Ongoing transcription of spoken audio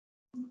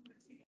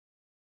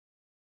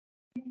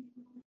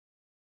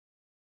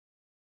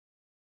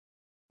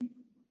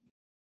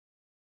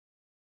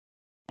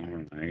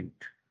right?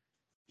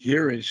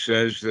 Here it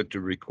says that the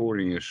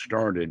recording is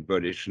started,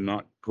 but it's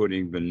not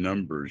putting the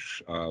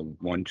numbers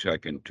 1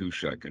 second, 2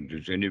 seconds.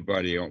 Does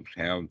anybody else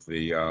have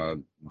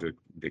the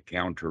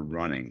counter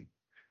running?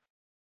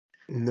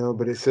 No,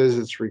 but it says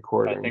it's I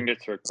recording. think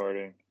it's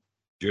recording.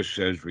 Just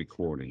says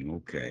recording.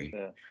 Okay.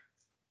 Yeah.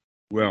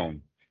 Well,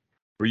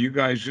 for you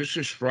guys, this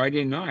is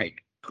Friday night,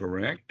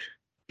 correct?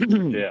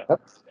 Yeah.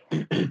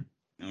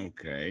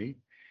 Okay.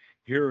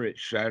 Here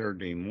it's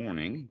Saturday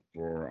morning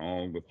for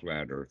all the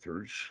flat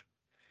earthers.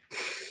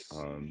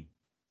 Um,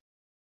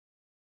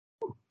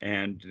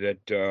 and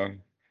that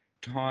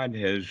Todd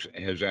has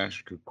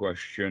asked a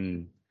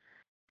question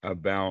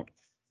about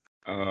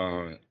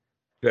uh,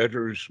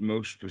 Fetters,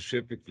 most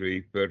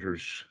specifically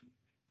Fetters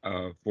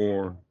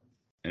 4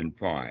 and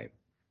 5.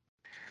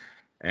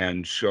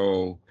 And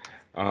so,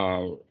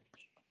 uh,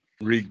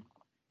 re-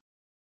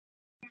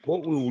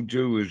 what we will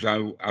do is I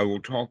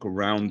will talk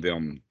around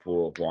them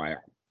for a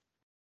while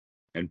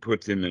and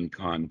put them in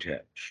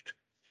context.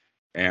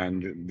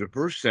 And the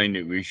first thing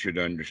that we should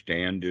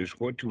understand is,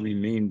 what do we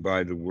mean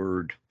by the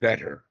word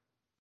fetter?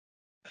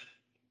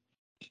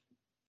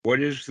 What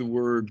does the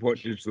word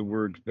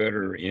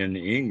fetter in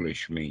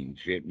English means?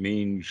 It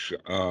means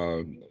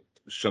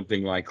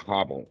something like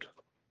hobbled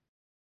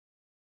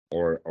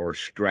or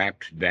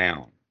strapped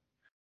down,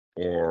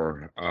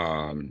 or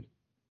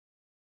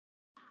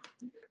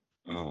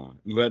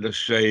let us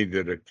say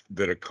that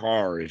a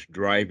car is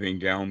driving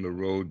down the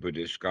road, but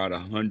it's got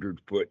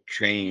 100-foot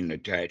chain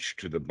attached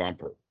to the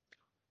bumper.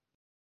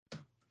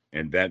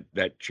 And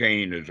that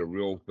chain is a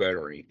real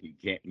fetter. He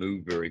can't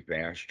move very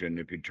fast, and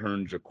if he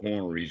turns a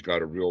corner, he's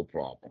got a real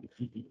problem.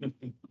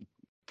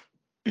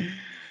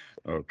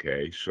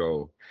 Okay,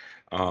 so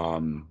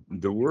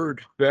the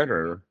word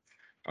fetter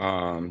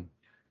um,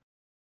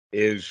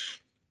 is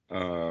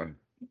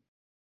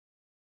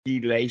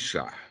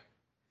kilesa,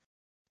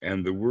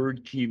 and the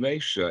word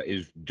kilesa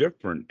is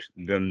different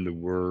than the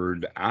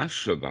word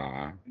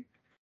asava,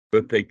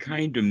 but they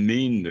kind of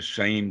mean the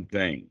same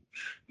things.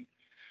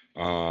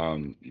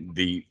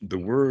 The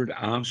word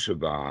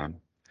asava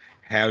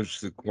has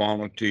the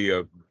quality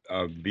of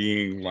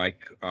being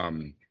like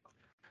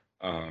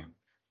uh,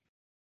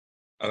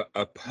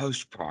 a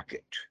post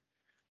pocket.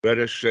 Let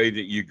us say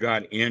that you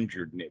got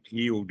injured and it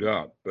healed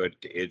up, but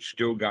it's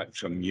still got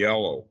some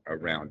yellow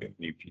around it.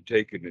 And if you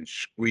take it and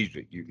squeeze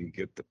it, you can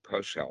get the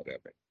pus out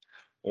of it.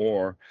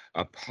 Or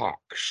a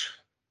pox,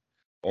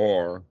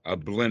 or a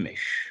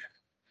blemish,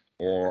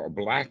 or a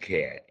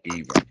blackhead,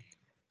 even,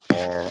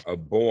 or a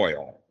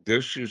boil.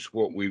 This is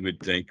what we would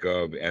think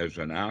of as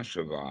an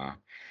asava,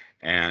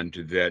 and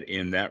that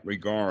in that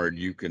regard,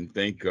 you can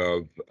think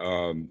of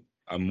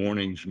a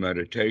morning's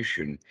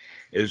meditation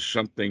is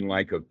something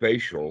like a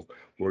facial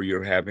where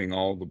you're having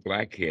all the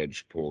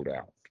blackheads pulled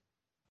out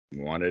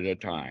one at a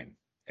time,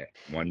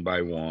 one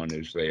by one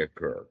as they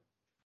occur.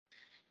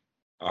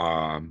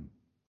 Um,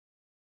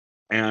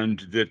 and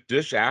that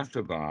this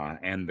asava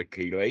and the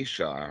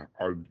kilesa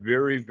are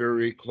very,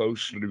 very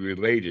closely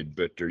related,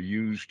 but they're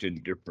used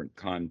in different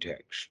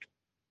contexts.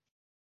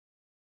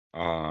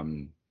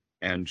 Um,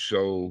 and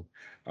so,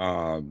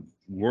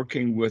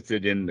 working with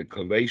it in the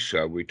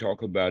kilesa, we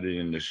talk about it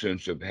in the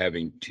sense of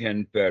having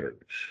 10 fetters.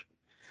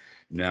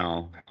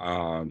 Now,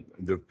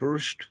 the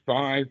first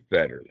 5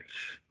 fetters,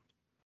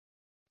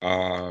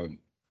 uh,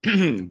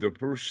 the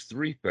first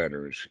 3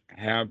 fetters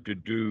have to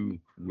do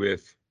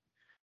with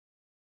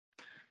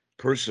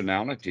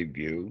personality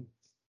view,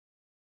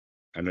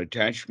 an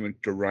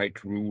attachment to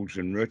right rules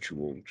and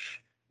rituals,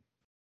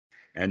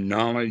 and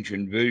knowledge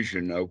and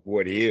vision of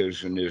what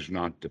is and is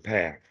not the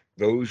path.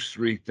 Those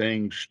 3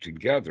 things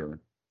together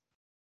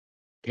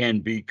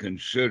can be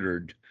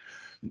considered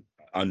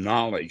a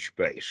knowledge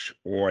base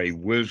or a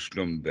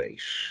wisdom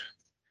base.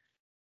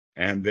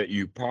 And that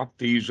you pop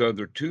these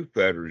other 2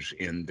 fetters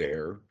in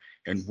there,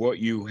 and what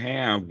you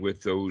have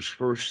with those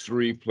first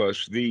 3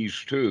 plus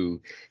these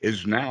 2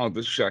 is now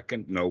the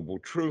second noble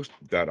truth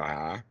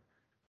that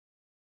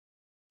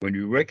when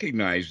you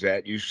recognize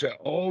that, you say,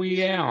 oh,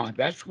 yeah,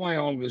 that's why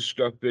all this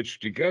stuff fits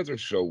together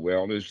so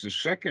well, is the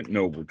second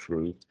noble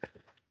truth,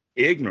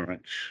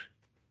 ignorance,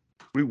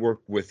 we work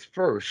with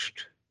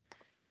first.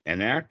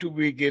 And after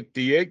we get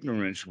the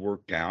ignorance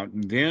worked out,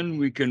 then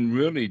we can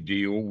really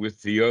deal with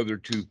the other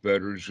 2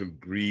 fetters of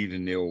greed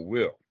and ill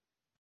will.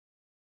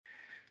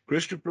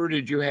 Christopher,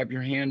 did you have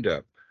your hand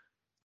up?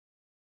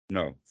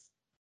 No.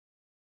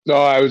 No,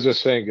 I was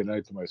just saying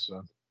goodnight to my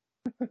son.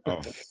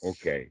 Oh,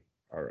 okay.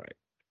 All right.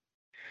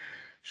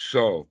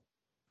 So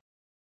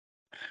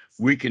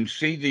we can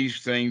see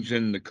these things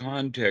in the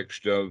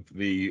context of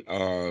the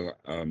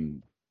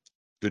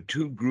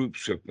 2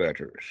 groups of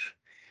fetters.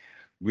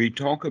 We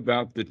talk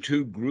about the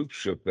 2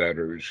 groups of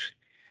fetters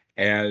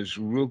as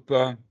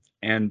rupa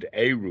and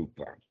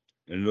arupa.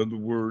 In other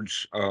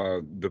words,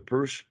 the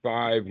first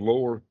 5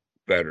 lower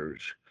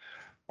fetters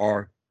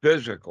are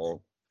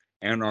physical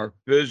and are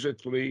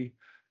physically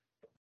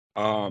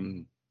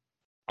um,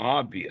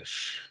 obvious.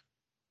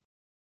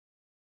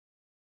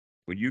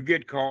 When you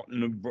get caught in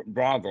the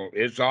brothel,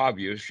 it's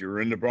obvious you're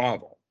in the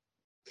brothel.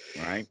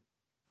 right?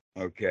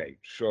 Okay,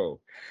 so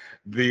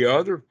the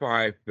other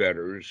five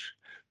fetters,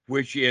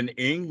 which in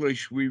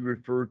English we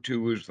refer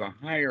to as the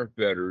higher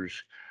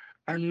fetters,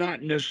 are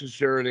not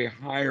necessarily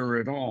higher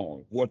at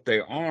all. What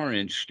they are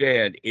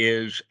instead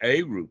is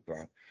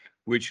arupa,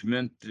 which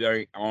meant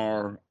they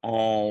are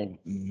all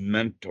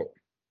mental.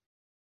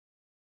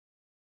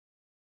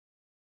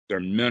 They're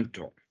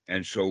mental.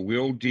 And so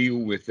we'll deal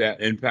with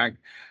that. In fact,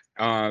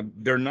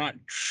 they're not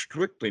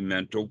strictly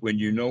mental. When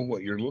you know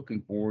what you're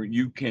looking for,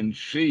 you can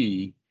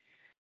see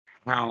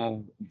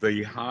how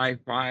the high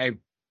five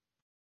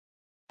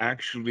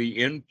actually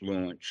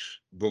influence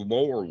the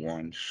lower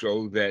ones,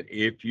 so that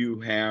if you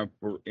have,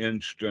 for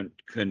instance,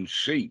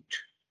 conceit,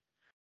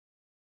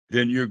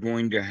 then you're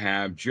going to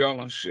have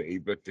jealousy.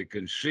 But the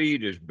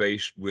conceit is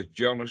based with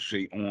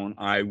jealousy on,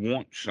 I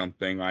want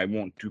something, I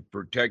want to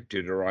protect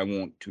it, or I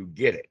want to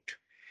get it.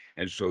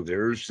 And so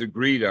there's the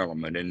greed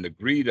element, and the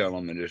greed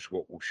element is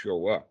what will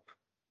show up.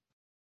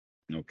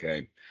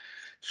 Okay.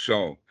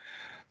 So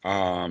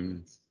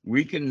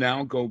we can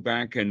now go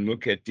back and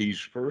look at these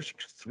first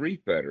three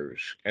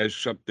fetters as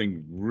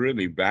something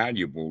really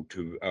valuable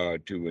to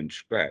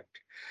inspect,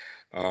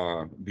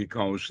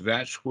 because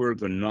that's where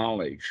the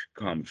knowledge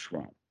comes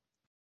from.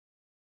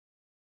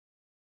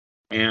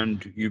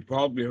 And you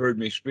probably heard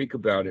me speak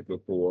about it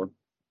before,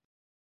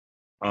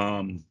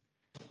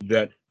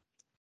 that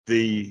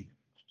the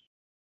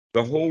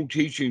the whole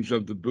teachings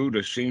of the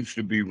Buddha seems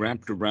to be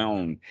wrapped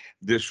around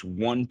this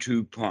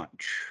one-two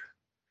punch.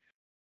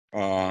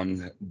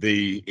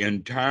 The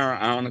entire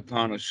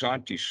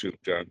Anapanasati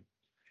Sutta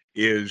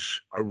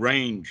is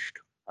arranged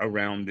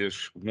around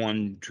this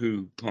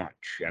one-two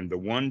punch, and the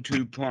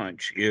one-two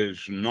punch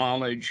is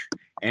knowledge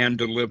and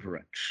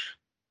deliverance.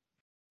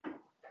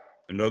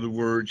 In other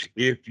words,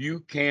 if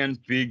you can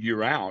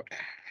figure out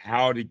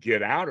how to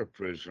get out of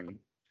prison,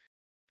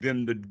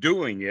 then the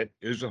doing it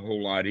is a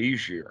whole lot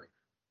easier,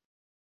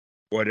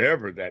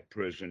 whatever that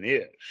prison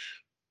is.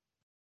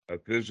 A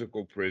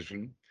physical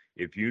prison,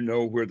 if you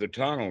know where the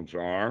tunnels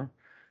are,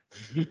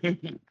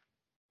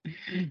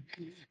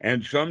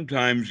 and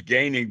sometimes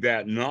gaining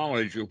that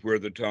knowledge of where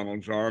the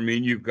tunnels are, I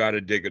mean, you've got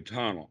to dig a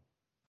tunnel.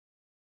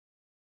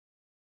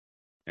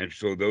 And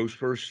so those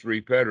first three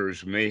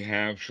fetters may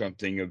have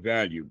something of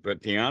value.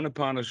 But the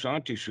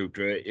Anapanasati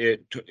Sutra,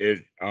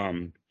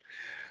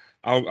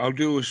 I'll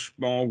do a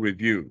small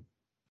review,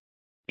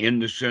 in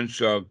the sense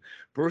of,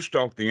 first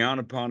off, the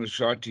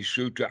Anapanasati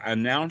Sutta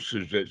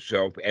announces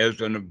itself as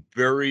a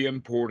very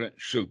important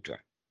sutta.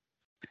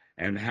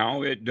 And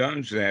how it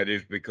does that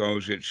is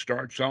because it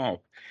starts off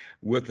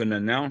with an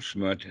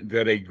announcement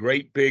that a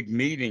great big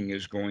meeting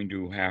is going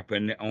to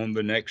happen on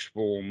the next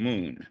full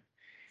moon.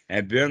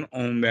 And then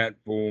on that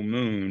full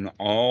moon,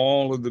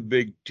 all of the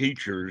big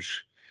teachers,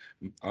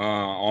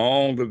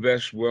 all the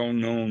best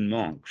well-known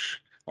monks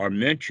are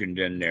mentioned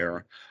in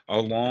there,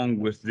 along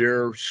with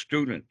their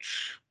students.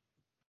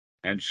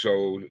 And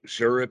so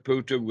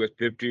Sariputta with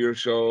 50 or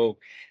so,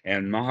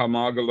 and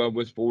Mahamagala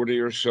with 40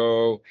 or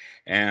so,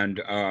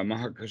 and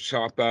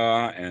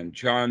Mahakassapa and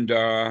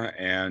Chanda,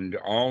 and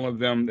all of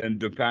them.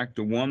 And in fact,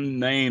 the one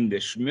name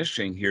that's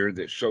missing here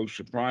that's so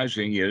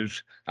surprising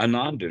is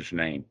Ananda's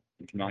name.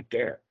 It's not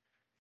there.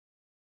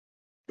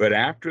 But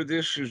after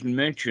this is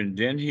mentioned,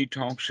 then he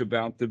talks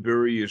about the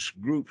various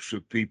groups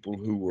of people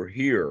who were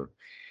here,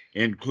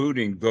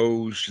 including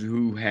those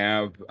who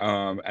have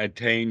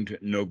attained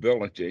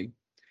nobility.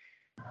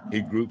 He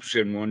groups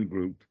in one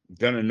group.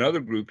 Then another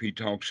group he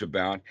talks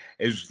about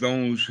is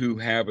those who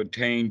have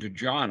attained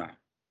jhana,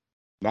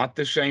 not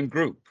the same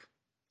group.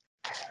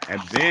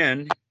 And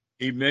then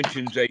he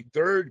mentions a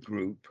third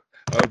group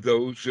of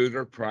those that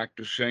are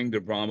practicing the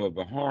Brahma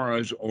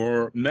Viharas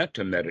or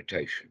metta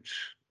meditations.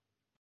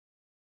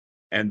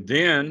 And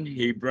then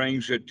he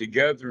brings it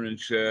together and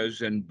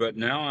says, but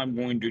now I'm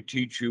going to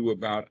teach you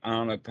about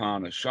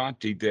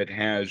Anapanasati that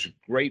has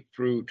great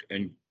fruit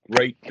and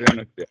great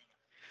benefit.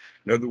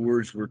 In other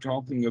words, we're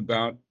talking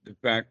about the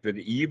fact that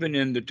even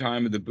in the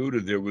time of the Buddha,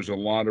 there was a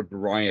lot of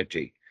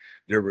variety.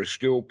 There were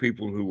still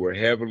people who were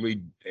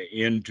heavily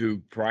into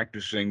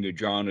practicing the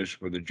jhanas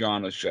for the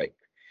jhana's sake.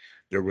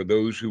 There were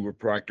those who were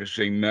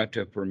practicing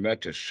metta for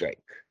metta's sake,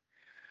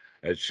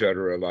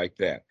 etc., like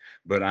that.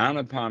 But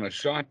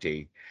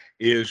Anapanasati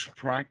is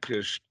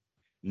practiced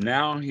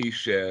now, he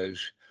says,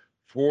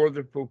 for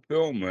the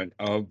fulfillment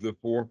of the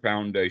four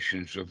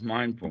foundations of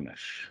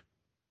mindfulness.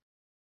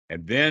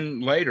 And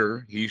then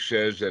later, he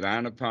says that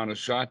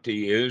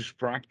Anapanasati is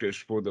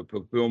practiced for the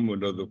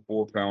fulfillment of the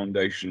four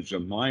foundations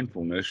of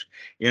mindfulness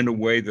in a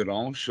way that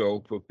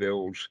also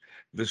fulfills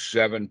the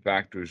seven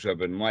factors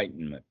of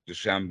enlightenment, the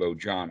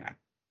Sambhojana.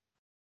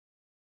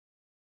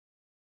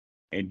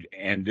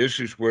 And this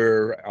is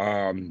where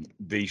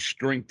the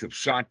strength of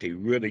sati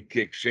really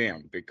kicks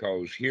in,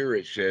 because here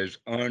it says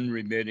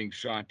unremitting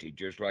sati,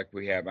 just like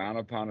we have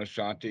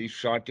anapanasati,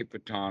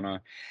 satipatthana,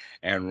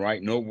 and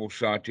right noble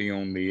sati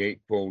on the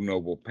Eightfold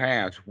Noble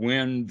Path.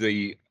 When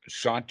the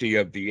sati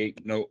of the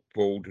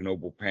Eightfold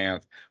Noble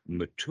Path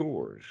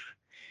matures,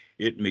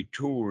 it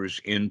matures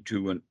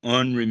into an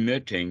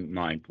unremitting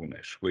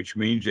mindfulness, which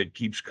means it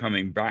keeps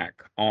coming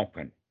back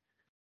often.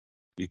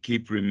 You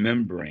keep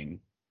remembering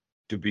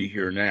to be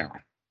here now.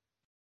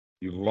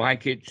 You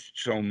like it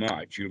so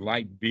much. You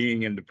like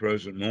being in the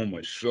present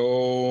moment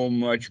so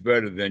much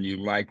better than you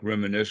like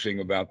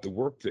reminiscing about the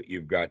work that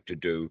you've got to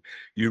do.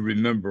 You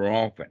remember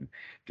often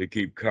to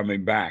keep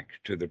coming back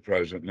to the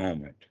present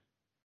moment.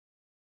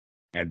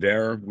 And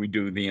there we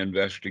do the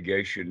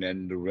investigation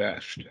and the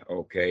rest.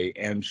 Okay.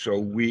 And so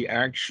we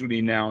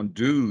actually now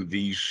do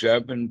these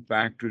 7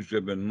 factors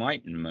of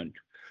enlightenment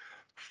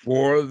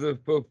for the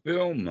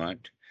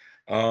fulfillment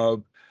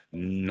of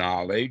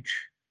knowledge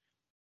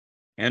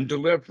and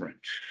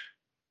deliverance.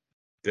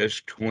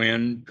 This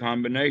twin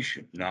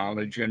combination,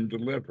 knowledge and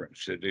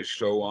deliverance, it is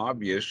so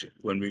obvious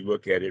when we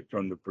look at it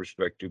from the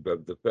perspective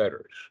of the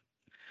Fetters.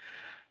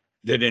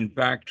 That in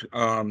fact,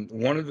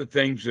 one of the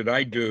things that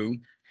I do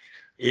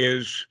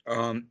is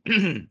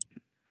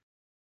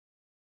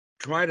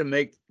try to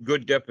make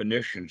good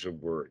definitions of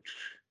words,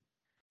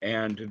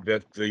 and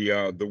that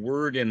the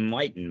word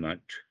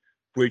enlightenment,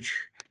 which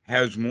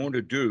has more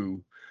to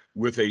do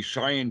with a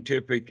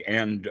scientific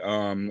and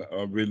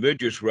a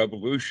religious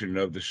revolution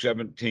of the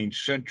 17th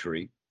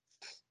century,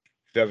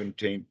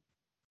 17th,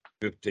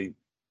 15th,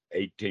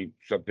 18th,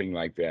 something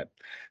like that,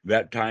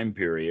 that time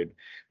period,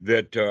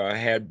 that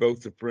had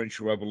both the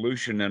French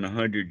Revolution and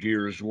 100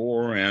 Years'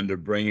 War and the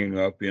bringing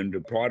up into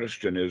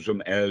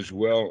Protestantism, as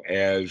well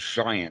as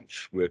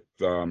science with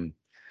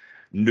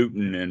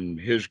Newton and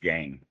his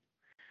gang,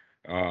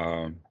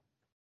 uh,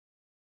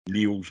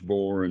 Niels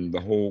Bohr and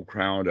the whole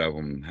crowd of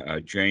them,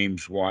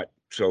 James Watt.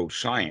 So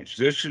science,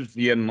 this is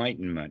the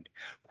Enlightenment.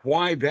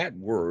 Why that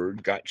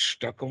word got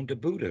stuck onto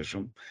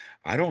Buddhism,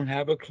 I don't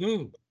have a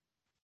clue,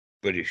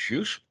 but it's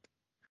useful.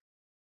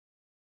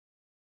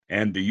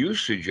 And the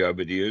usage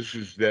of it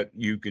is that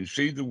you can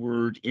see the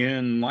word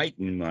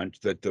enlightenment,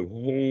 that the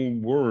whole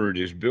word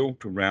is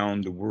built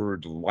around the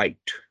word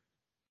light,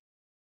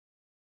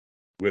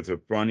 with a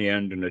front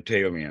end and a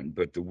tail end,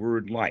 but the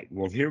word light.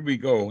 Well, here we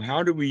go.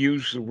 How do we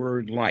use the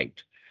word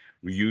light?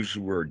 We use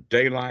the word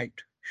daylight,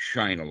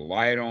 shine a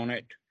light on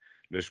it.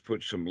 Let's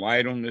put some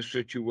light on this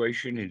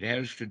situation. It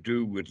has to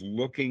do with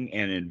looking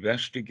and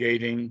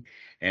investigating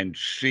and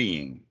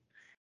seeing.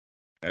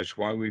 That's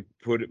why we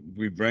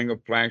bring a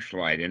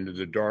flashlight into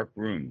the dark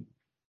room.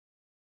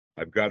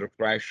 I've got a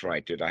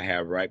flashlight that I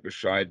have right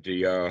beside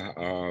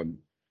the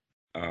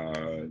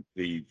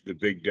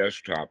big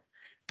desktop,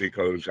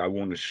 because I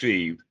want to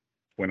see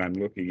when I'm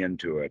looking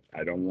into it.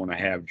 I don't want to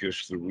have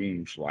just the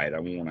room's light. I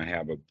want to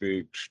have a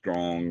big,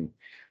 strong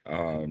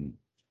um,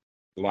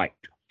 light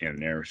in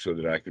there so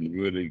that I can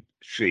really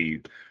see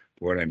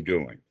what I'm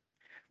doing.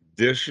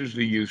 This is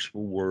the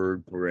useful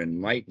word for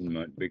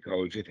enlightenment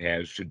because it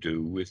has to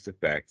do with the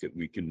fact that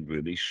we can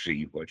really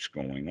see what's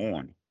going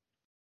on.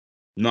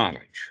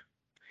 Knowledge.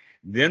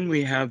 Then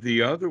we have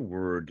the other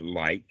word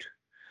light,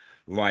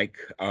 like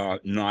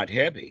not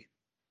heavy,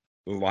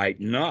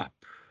 lighten up.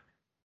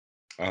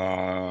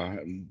 Uh,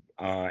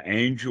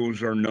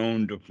 Angels are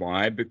known to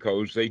fly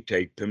because they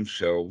take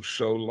themselves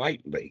so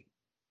lightly.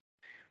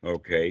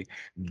 Okay,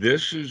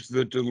 this is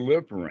the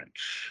deliverance.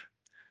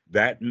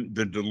 That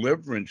the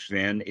deliverance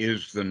then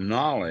is the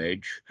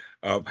knowledge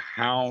of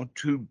how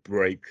to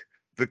break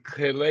the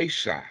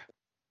kilesa,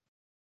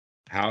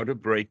 how to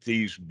break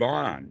these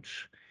bonds.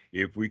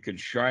 If we could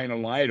shine a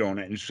light on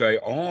it and say,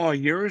 oh,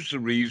 here's the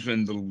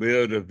reason the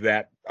lid of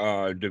that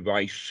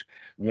device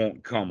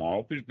won't come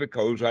off, is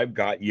because I've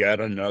got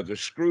yet another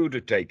screw to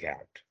take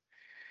out.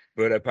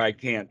 But if I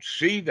can't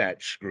see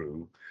that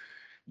screw,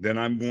 then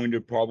I'm going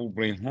to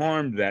probably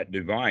harm that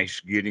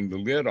device getting the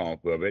lid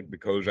off of it,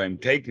 because I'm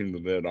taking the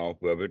lid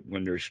off of it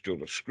when there's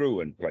still a screw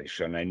in place,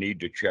 and I need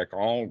to check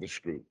all the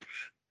screws.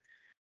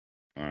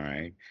 All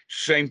right.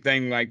 Same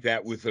thing like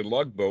that with the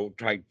lug bolt,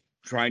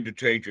 trying to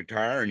change a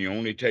tire and you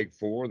only take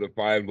 4 of the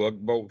 5 lug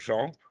bolts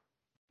off.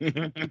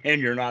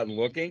 And you're not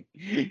looking.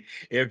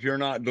 If you're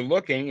not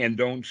looking and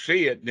don't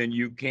see it, then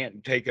you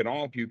can't take it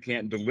off. You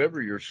can't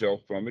deliver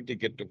yourself from it to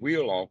get the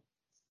wheel off.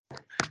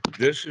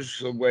 This is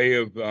the way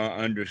of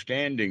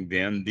understanding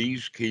then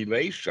these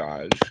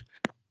kilesas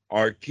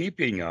are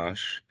keeping us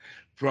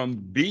from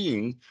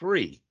being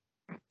free.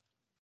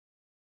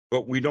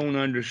 But we don't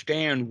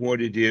understand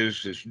what it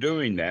is that's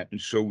doing that.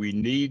 And so we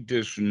need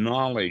this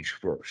knowledge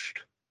first.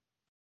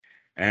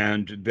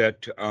 And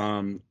that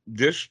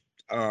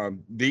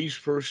these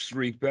first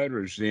 3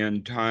 fetters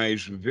then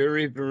ties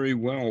very, very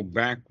well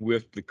back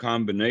with the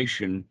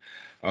combination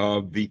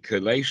of the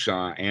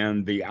kilesa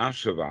and the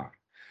asava,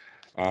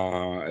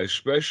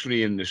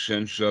 especially in the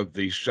sense of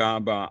the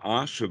Sabha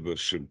Asava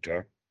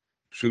Sutta,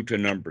 Sutta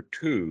number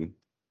 2,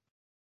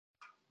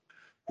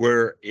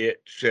 where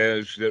it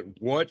says that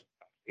what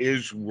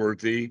is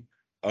worthy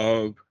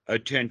of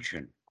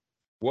attention,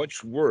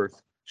 what's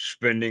worth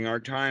spending our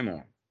time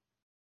on,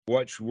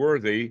 what's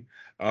worthy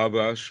of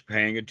us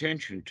paying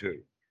attention to.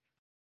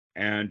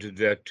 And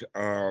that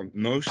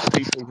most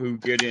people who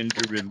get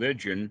into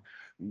religion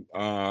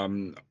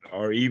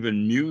or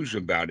even muse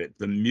about it.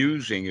 The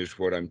musing is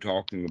what I'm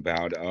talking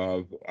about,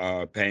 of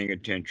paying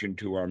attention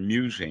to our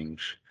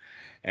musings,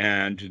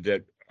 and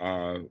that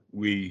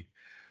we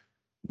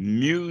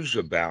muse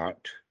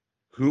about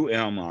who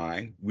am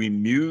I? We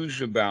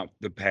muse about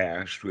the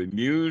past. We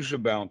muse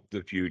about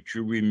the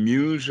future. We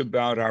muse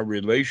about our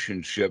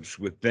relationships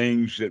with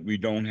things that we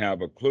don't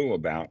have a clue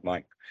about,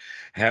 like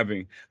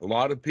having a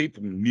lot of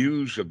people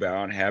muse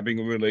about having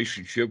a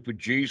relationship with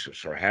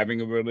Jesus or having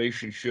a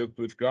relationship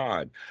with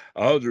God.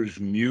 Others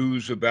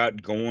muse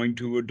about going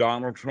to a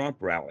Donald Trump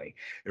rally.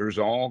 There's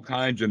all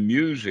kinds of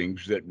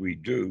musings that we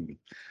do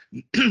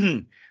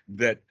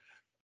that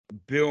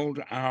build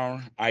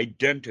our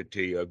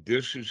identity of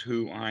this is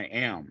who I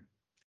am.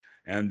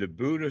 And the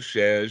Buddha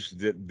says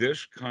that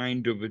this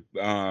kind of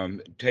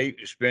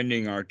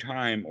spending our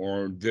time,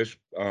 or this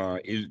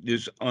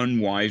is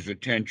unwise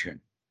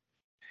attention.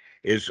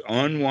 It's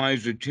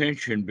unwise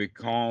attention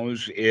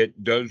because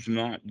it does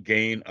not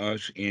gain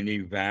us any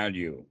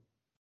value.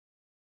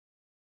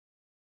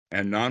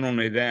 And not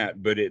only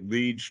that, but it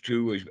leads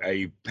to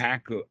a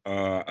pack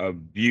of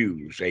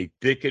views, a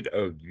thicket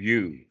of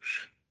views.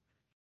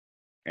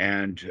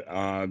 And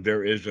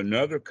there is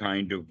another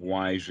kind of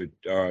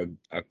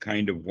a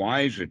kind of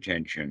wise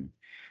attention,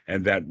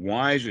 and that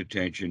wise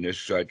attention is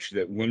such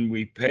that when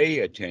we pay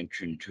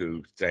attention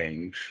to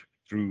things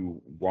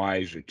through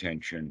wise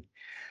attention,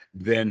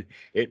 then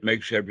it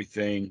makes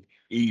everything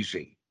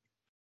easy.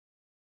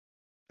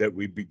 That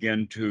we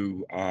begin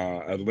to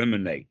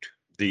eliminate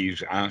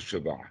these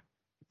asava,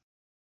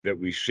 that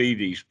we see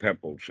these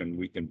pebbles and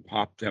we can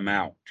pop them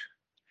out.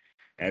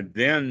 And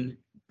then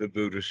the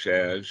Buddha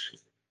says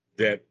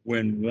that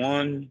when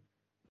one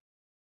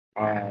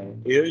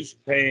is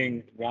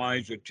paying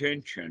wise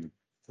attention,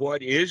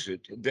 what is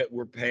it that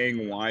we're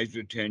paying wise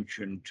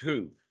attention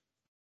to?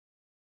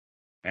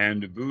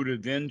 And the Buddha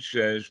then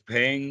says,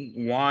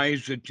 paying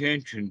wise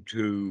attention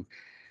to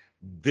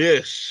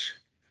this,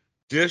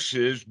 this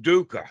is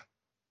dukkha.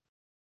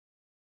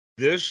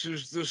 This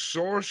is the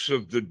source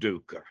of the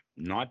dukkha,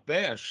 not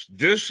this.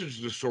 This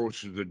is the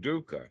source of the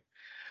dukkha.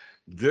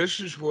 This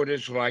is what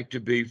it's like to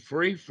be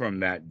free from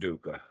that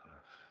dukkha.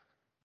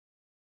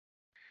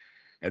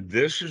 And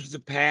this is the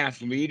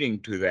path leading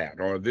to that,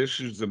 or this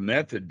is the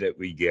method that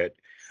we get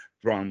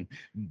from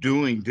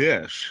doing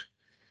this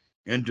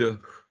into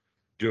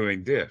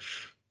doing this.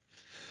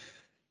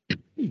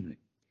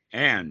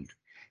 And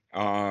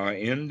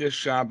in the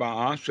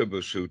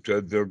Sabba-Asava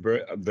Sutta,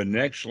 the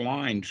next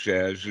line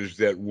says is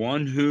that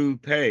one who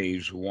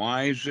pays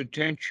wise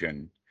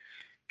attention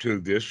to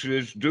this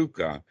is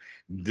dukkha,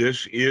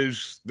 this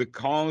is the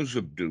cause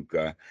of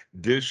dukkha,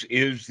 this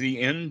is the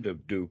end of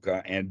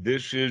dukkha, and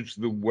this is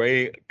the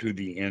way to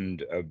the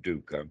end of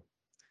dukkha.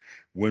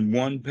 When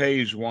one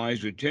pays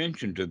wise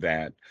attention to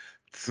that,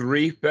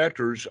 three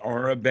fetters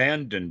are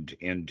abandoned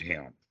in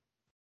him.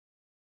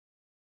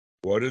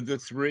 What are the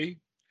three?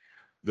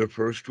 The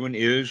first one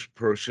is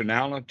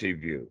personality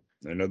view.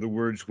 In other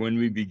words, when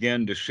we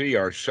begin to see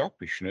our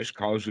selfishness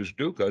causes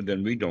dukkha,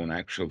 then we don't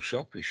act so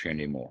selfish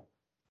anymore.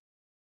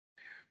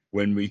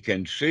 When we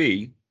can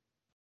see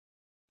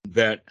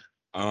that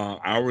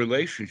our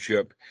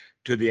relationship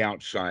to the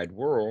outside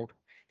world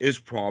is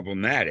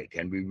problematic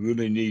and we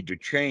really need to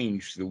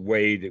change the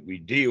way that we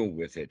deal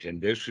with it.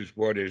 And this is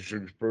what is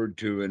referred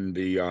to in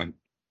the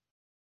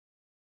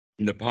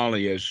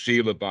Pali as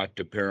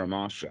Silabhata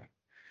Paramasa.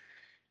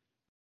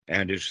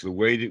 And it's the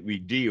way that we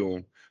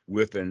deal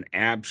with an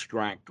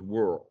abstract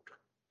world.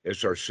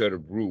 It's our set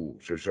of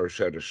rules, it's our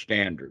set of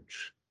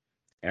standards.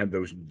 And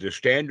the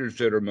standards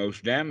that are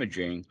most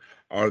damaging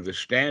are the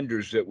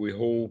standards that we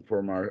hold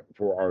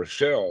for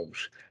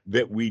ourselves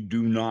that we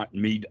do not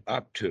meet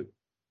up to.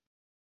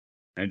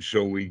 And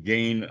so we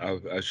gain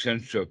a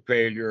sense of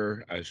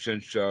failure, a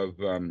sense of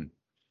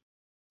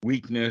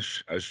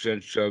weakness, a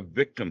sense of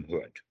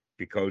victimhood,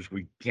 because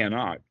we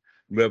cannot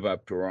live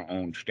up to our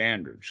own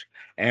standards.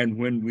 And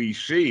when we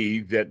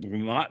see that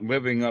not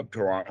living up to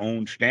our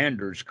own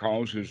standards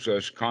causes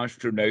us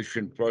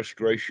consternation,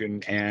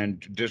 frustration,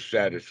 and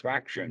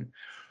dissatisfaction,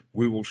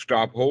 we will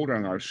stop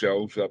holding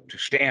ourselves up to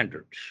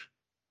standards.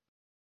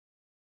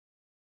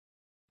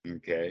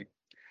 Okay.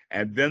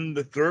 And then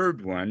the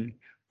third one,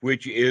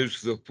 which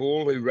is the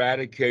full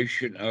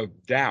eradication of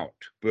doubt.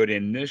 But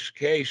in this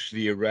case,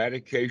 the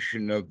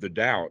eradication of the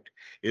doubt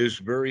is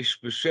very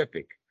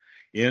specific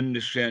in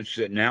the sense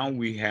that now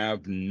we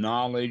have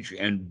knowledge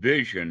and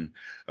vision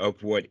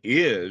of what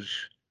is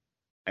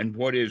and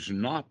what is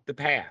not the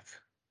path.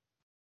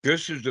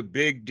 This is a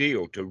big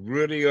deal to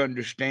really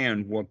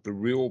understand what the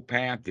real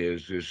path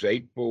is, this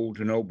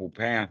Eightfold Noble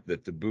Path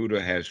that the Buddha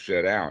has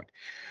set out.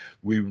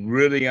 We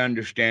really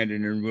understand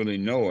it and really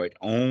know it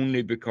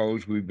only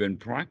because we've been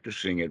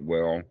practicing it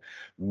well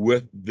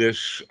with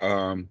this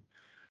Four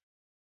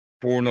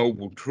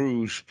Noble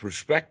Truths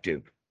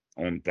perspective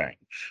on things.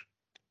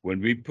 When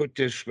we put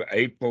this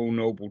Eightfold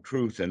Noble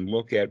Truth and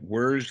look at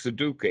where's the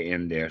dukkha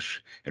in this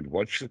and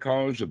what's the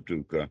cause of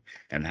dukkha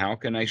and how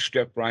can I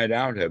step right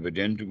out of it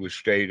into a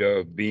state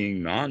of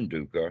being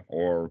non-dukkha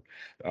or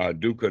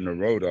dukkha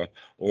nirodha,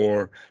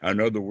 or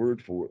another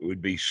word for it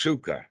would be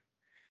sukha,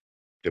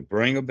 to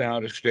bring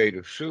about a state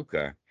of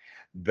sukha.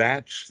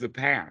 That's the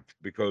path,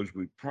 because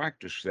we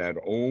practice that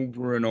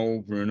over and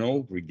over and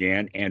over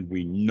again, and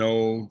we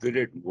know that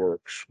it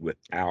works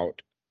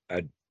without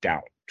a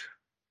doubt.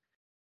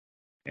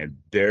 And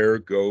there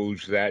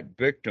goes that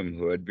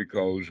victimhood,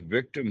 because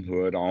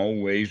victimhood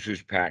always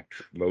is packed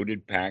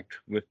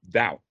with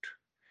doubt.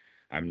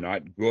 I'm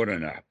not good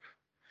enough.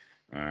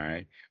 All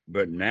right.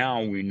 But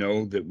now we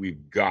know that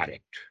we've got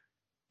it.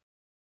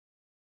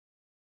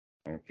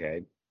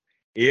 Okay.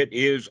 It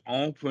is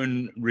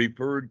often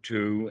referred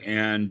to,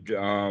 and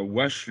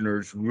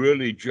Westerners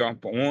really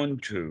jump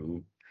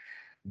onto,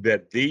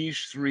 that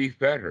these three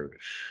fetters,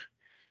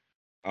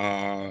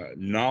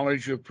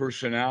 knowledge of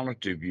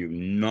personality view,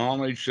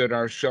 knowledge that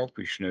our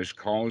selfishness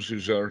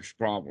causes us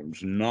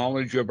problems,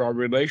 knowledge of our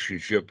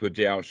relationship with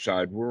the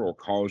outside world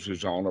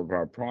causes all of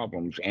our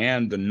problems,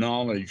 and the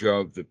knowledge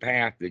of the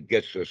path that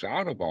gets us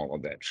out of all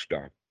of that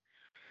stuff.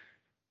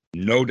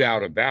 No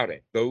doubt about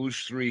it. Those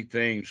three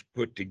things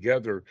put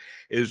together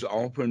is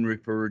often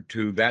referred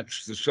to,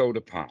 that's the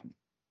sotapan.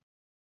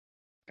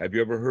 Have you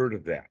ever heard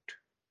of that?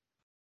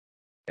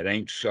 It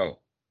ain't so.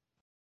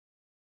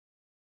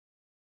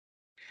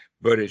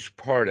 But it's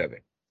part of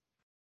it.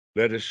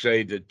 Let us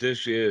say that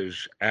this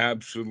is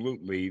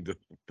absolutely the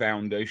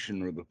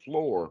foundation or the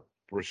floor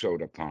for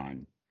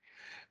sotapan.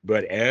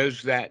 But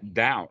as that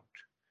doubt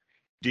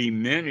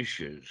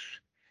diminishes,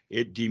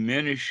 it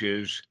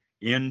diminishes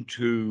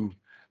into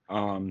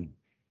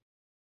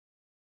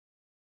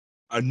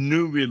a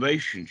new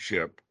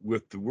relationship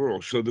with the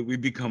world, so that we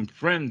become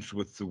friends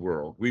with the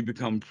world. We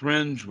become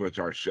friends with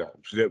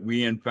ourselves, that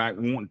we, in fact,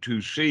 want to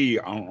see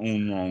our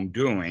own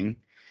wrongdoing.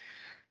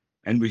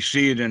 And we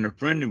see it in a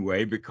friendly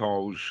way,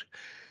 because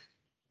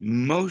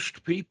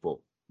most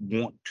people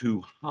want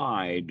to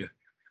hide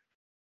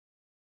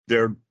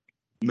their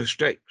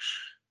mistakes.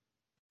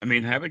 I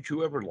mean, haven't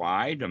you ever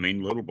lied? I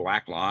mean, little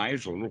black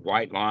lies, little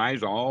white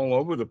lies, all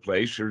over the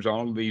place. There's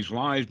all of these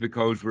lies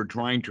because we're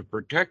trying to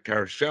protect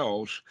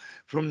ourselves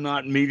from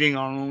not meeting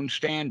our own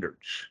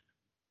standards.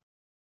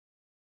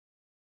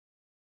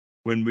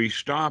 When we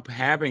stop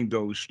having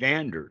those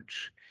standards,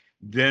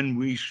 then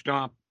we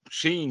stop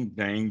seeing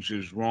things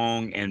as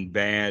wrong and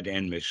bad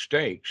and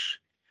mistakes,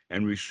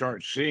 and we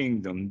start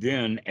seeing them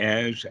then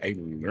as a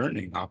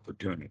learning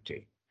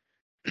opportunity.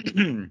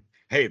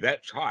 Hey,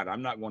 that's hot.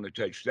 I'm not going to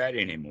touch that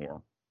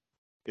anymore.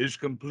 Is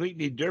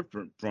completely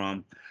different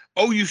from,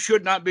 oh, you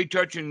should not be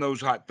touching those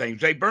hot things.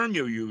 They burn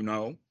you, you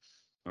know.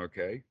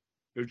 Okay.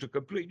 There's a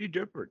completely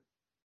different.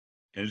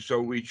 And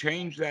so we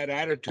change that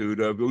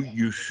attitude of, oh,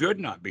 you should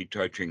not be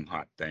touching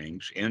hot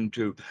things,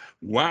 into,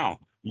 wow,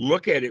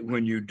 look at it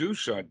when you do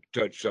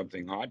touch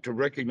something hot, to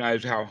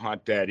recognize how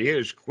hot that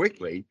is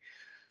quickly,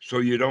 so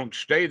you don't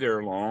stay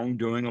there long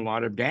doing a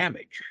lot of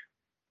damage.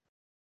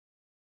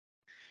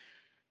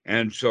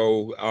 And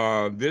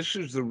so this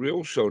is the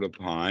real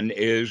sotapan,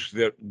 is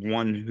that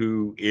one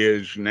who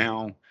is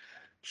now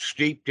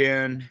steeped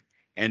in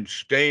and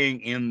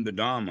staying in the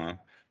Dhamma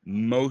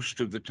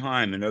most of the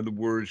time. In other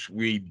words,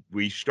 we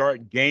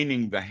start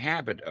gaining the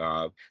habit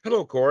of,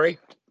 hello, Corey.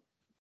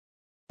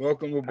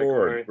 Welcome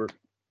aboard.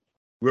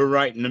 We're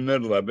right in the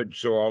middle of it,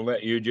 so I'll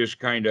let you just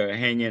kind of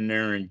hang in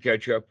there and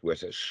catch up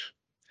with us.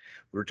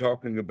 We're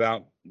talking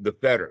about the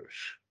fetters,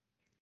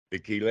 the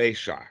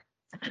kilesa.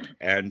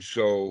 And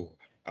so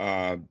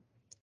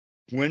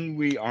when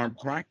we are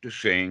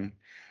practicing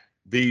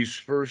these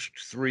first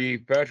three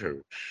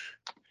fetters,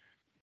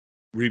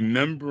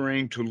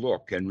 remembering to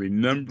look and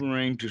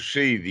remembering to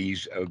see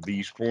these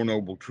Four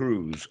Noble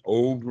Truths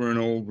over and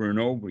over and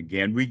over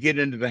again, we get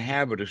into the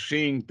habit of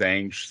seeing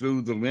things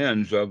through the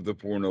lens of the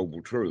Four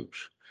Noble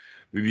Truths.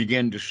 We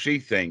begin to see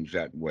things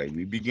that way.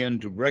 We begin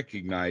to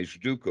recognize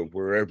dukkha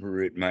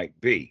wherever it might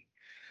be.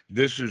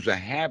 This is a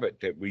habit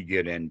that we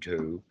get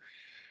into,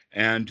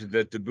 and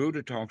that the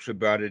Buddha talks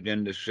about it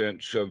in the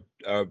sense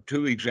of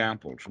two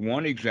examples.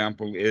 One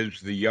example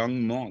is the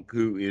young monk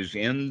who is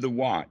in the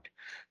Wat.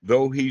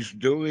 Though he's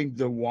doing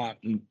the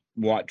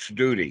Wat's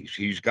duties,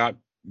 he's got,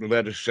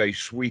 let us say,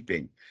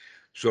 sweeping.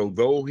 So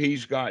though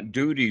he's got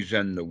duties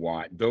in the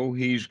Wat, though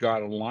he's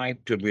got a life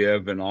to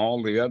live and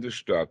all the other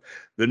stuff,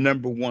 the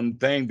number one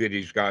thing that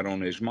he's got on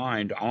his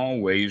mind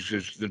always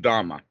is the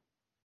Dhamma.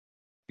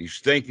 He's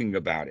thinking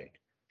about it.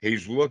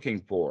 He's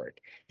looking for it.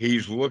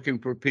 He's looking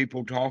for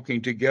people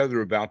talking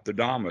together about the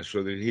Dhamma,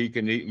 so that he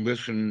can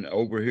listen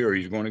over here.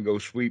 He's going to go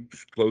sweep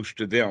close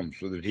to them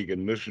so that he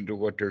can listen to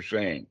what they're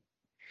saying.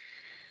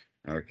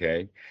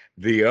 Okay.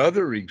 The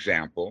other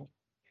example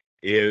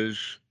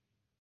is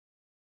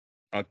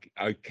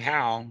a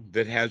cow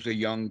that has a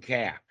young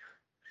calf,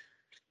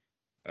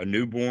 a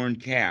newborn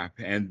calf,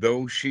 and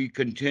though she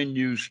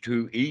continues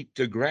to eat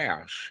the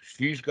grass,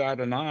 she's got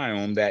an eye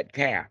on that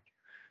calf.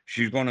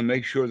 She's going to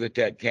make sure that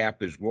that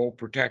calf is well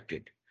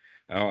protected.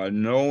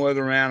 No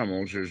other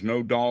animals. There's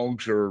no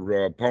dogs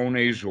or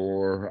ponies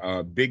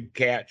or big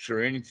cats or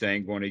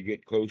anything going to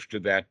get close to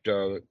that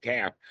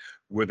calf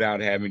without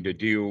having to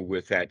deal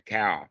with that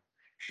cow.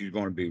 She's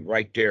going to be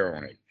right there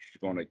on it. She's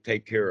going to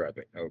take care of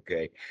it.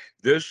 Okay.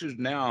 This is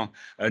now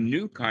a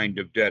new kind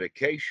of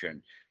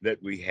dedication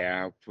that we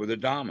have for the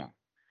Dhamma,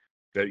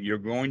 that you're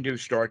going to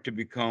start to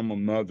become a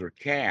mother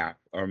calf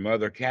or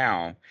mother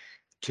cow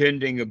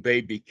tending a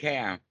baby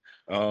calf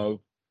of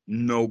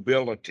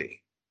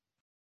nobility.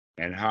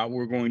 And how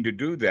we're going to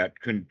do that,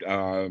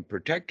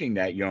 protecting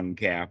that young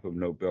calf of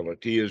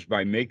nobility, is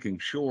by making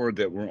sure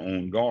that we're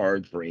on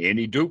guard for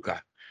any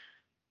dukkha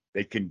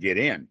that can get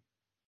in.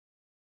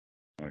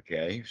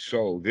 Okay,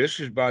 so this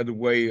is, by the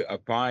way, a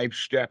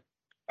 5-step,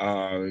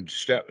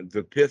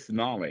 the fifth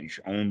knowledge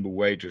on the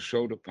way to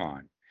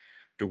Sotapan,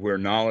 to where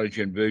knowledge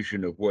and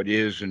vision of what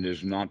is and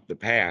is not the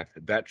path.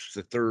 That's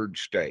the third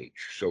stage.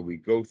 So we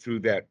go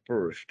through that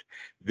first.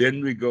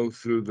 Then we go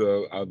through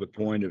the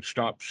point of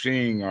stop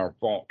seeing our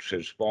faults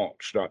as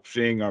faults, stop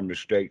seeing our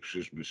mistakes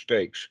as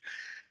mistakes,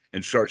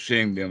 and start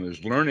seeing them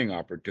as learning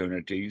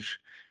opportunities.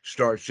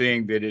 Start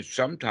seeing that it's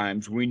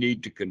sometimes we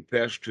need to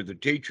confess to the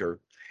teacher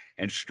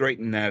and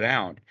straighten that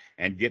out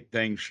and get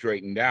things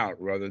straightened out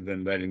rather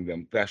than letting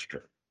them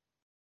fester.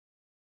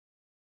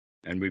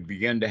 And we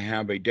begin to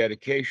have a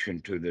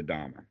dedication to the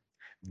Dhamma.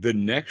 The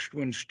next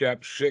one,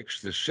 step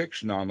 6, the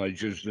sixth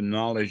knowledge, is the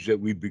knowledge that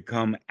we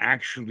become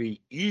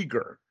actually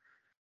eager.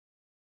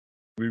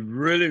 We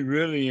really,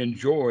 really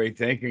enjoy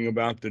thinking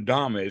about the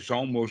Dhamma. It's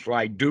almost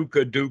like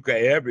dukkha,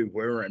 dukkha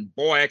everywhere, and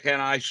boy, can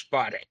I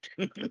spot it.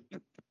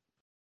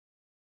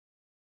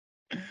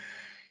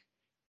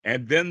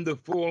 And then the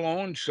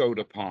full-on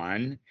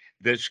Sotapan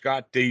that's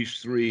got these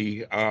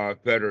 3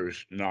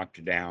 fetters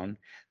knocked down.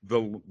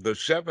 The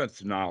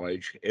seventh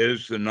knowledge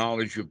is the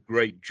knowledge of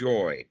great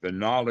joy, the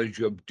knowledge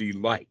of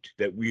delight,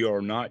 that we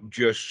are not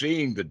just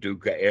seeing the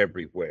dukkha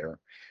everywhere,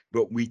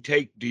 but we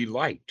take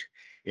delight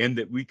in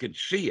that we can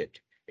see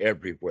it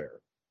everywhere,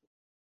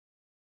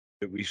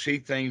 that we see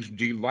things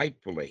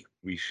delightfully.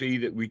 We see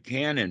that we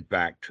can, in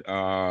fact,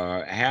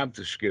 have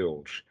the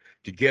skills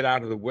to get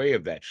out of the way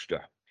of that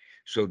stuff.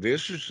 So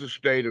this is the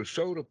state of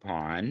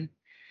Sotapan.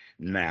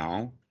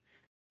 Now,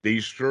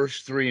 these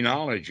first 3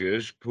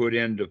 knowledges put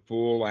into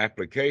full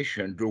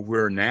application to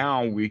where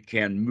now we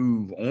can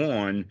move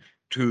on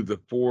to the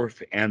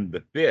 4th and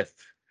the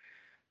 5th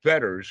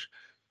fetters,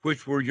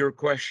 which were your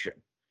question.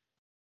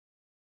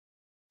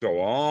 So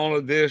all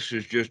of this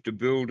is just to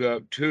build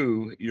up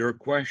to your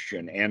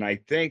question. And I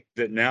think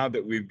that now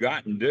that we've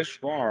gotten this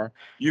far,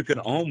 you can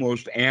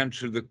almost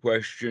answer the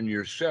question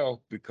yourself,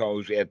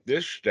 because at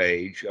this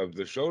stage of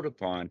the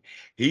Sotapan,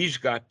 he's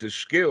got the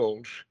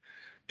skills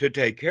to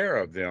take care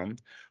of them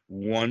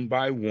one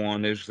by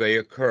one as they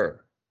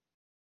occur.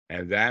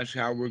 And that's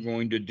how we're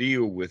going to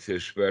deal with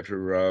this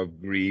fetter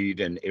of greed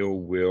and ill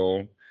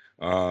will,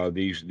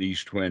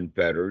 these twin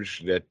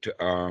fetters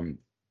that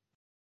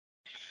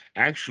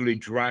actually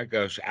drag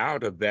us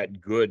out of that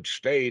good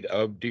state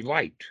of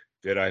delight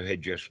that I had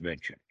just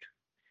mentioned.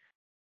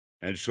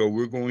 And so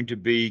we're going to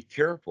be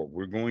careful.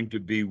 We're going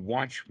to be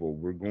watchful.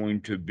 We're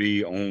going to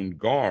be on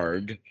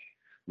guard.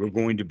 We're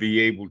going to be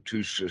able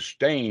to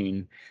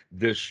sustain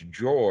this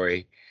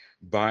joy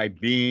by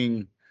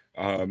being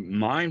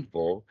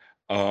mindful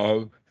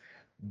of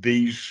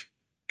these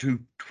 2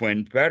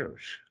 twin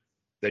fetters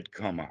that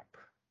come up.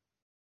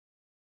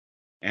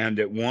 And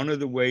that one of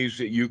the ways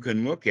that you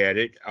can look at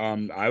it,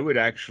 I would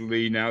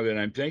actually, now that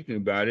I'm thinking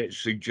about it,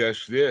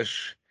 suggest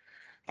this,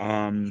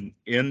 in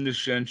the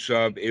sense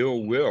of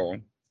ill will,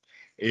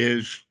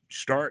 is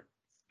start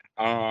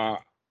an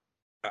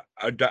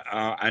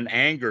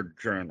anger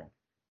journal.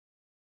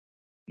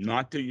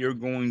 Not that you're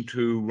going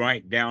to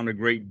write down a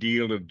great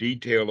deal of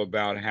detail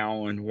about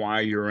how and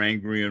why you're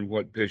angry and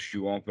what pissed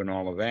you off and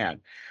all of that,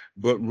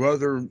 but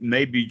rather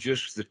maybe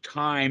just the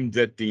time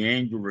that the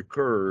anger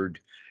occurred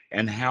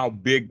and how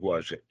big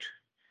was it?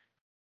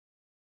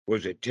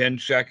 Was it 10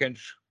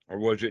 seconds or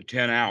was it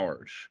 10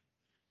 hours?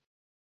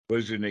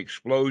 Was it an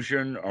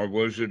explosion or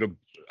was it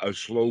a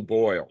slow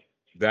boil?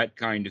 That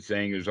kind of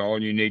thing is all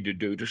you need to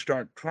do to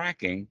start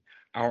tracking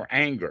our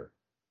anger.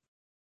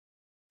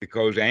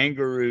 Because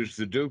anger is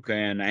the dukkha,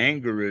 and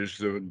anger is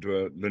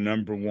the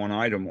number 1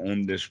 item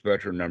on this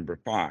fetter number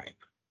 5.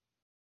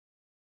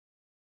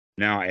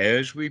 Now,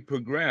 as we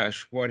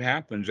progress, what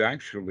happens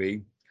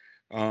actually,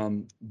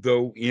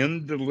 though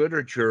in the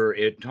literature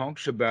it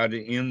talks about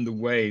it in the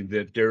way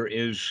that there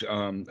is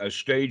a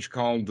stage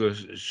called the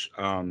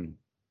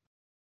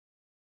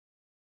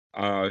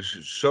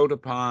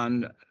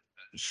Sotapan,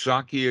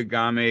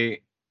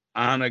 Sakyagami,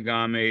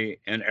 Anagami,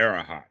 and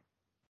Arahat.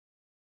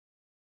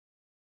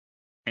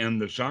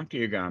 And the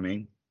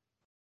Sakyagami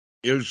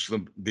is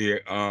the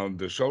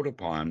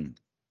Sotapan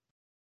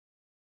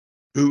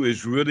who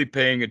is really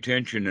paying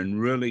attention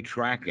and really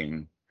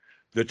tracking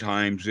the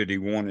times that he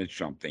wanted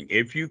something.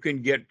 If you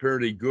can get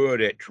pretty good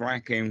at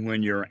tracking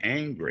when you're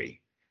angry,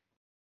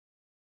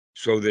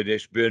 so that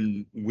it's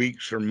been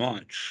weeks or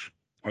months,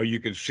 or you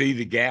can see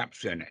the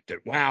gaps in it,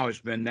 that, wow, it's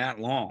been that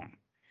long.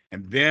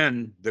 And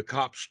then the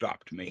cop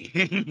stopped me.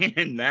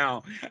 And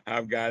now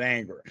I've got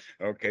anger.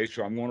 Okay,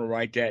 so I'm going to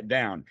write that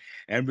down.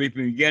 And we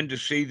begin to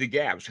see the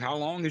gaps. How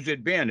long has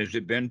it been? Has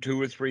it been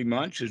 2 or 3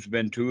 months? Has it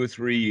been 2 or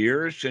 3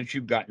 years since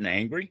you've gotten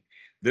angry?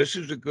 This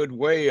is a good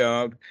way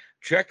of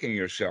checking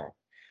yourself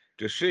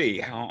to see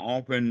how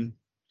often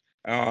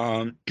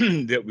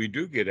that we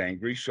do get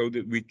angry so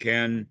that we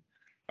can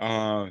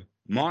uh,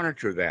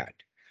 monitor that.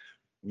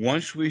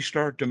 Once we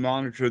start to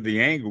monitor the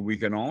anger, we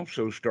can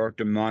also start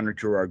to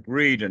monitor our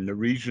greed. And the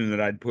reason that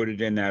I'd put it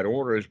in that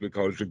order is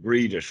because the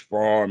greed is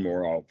far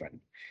more often.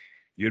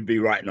 You'd be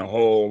writing a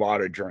whole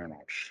lot of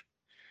journals.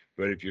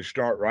 But if you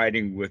start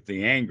writing with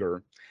the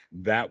anger,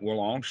 that will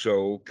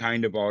also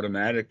kind of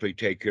automatically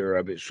take care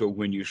of it. So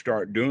when you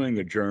start doing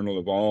a journal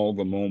of all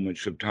the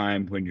moments of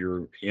time when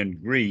you're in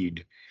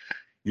greed,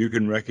 you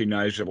can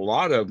recognize that a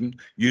lot of them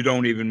you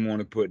don't even want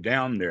to put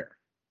down there,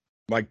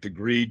 like the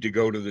greed to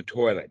go to the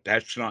toilet.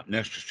 That's not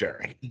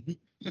necessary.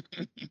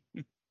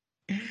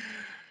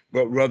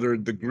 But rather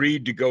the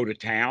greed to go to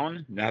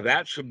town. Now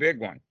that's a big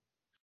one.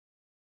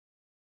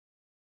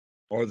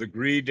 Or the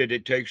greed that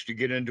it takes to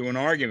get into an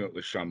argument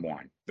with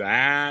someone.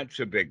 That's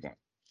a big one.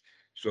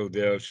 So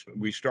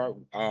we start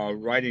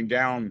writing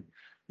down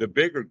the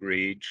bigger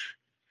greeds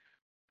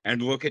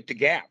and look at the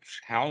gaps.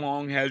 How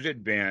long has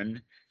it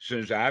been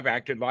since I've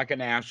acted like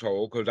an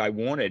asshole because I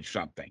wanted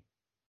something?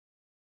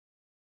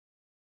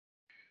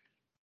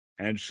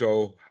 And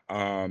so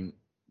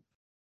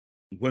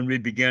when we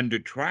begin to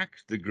track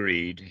the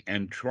greed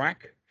and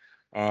track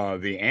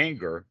the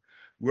anger,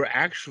 we're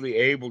actually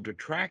able to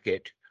track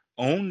it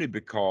only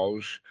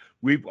because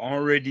we've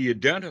already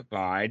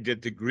identified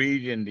that the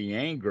greed and the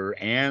anger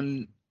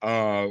and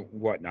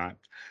whatnot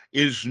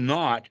is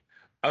not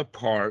a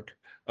part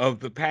of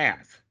the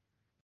path.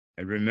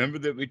 And remember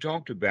that we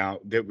talked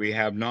about that we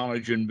have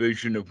knowledge and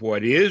vision of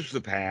what is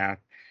the path,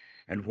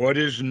 and what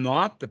is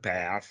not the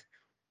path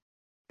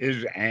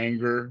is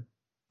anger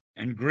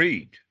and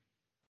greed,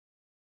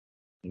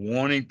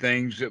 wanting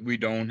things that we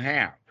don't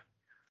have.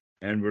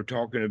 And we're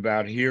talking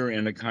about here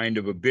in a kind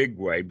of a big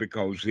way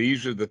because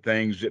these are the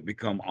things that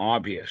become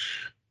obvious.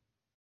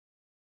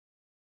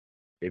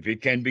 If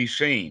it can be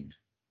seen,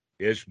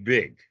 it's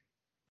big.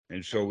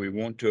 And so we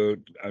want to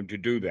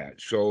do that.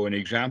 So an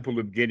example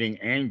of getting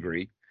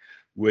angry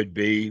would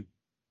be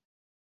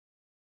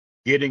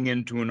getting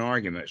into an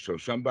argument. So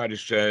somebody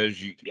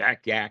says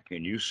yak yak,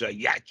 and you say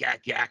yak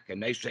yak yak,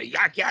 and they say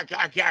yak yak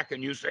yak yak,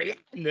 and you say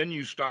yak, and then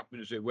you stop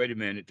and say, wait a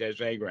minute, that's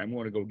anger. I'm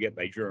going to go get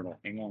my journal.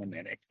 Hang on a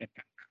minute.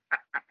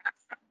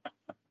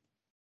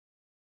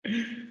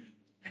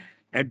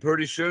 And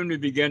pretty soon we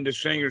begin to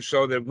sing it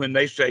so that when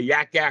they say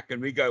yak yak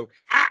and we go,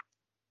 ah,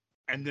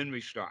 and then we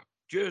stop.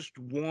 Just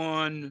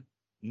one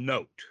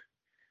note.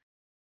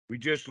 We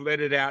just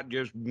let it out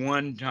just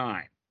one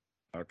time.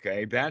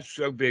 Okay, that's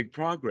a big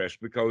progress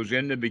because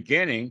in the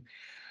beginning,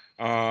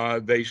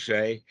 they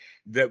say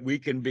that we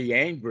can be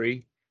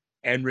angry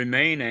and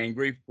remain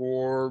angry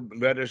for,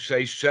 let us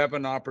say,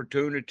 7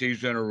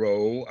 opportunities in a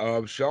row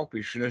of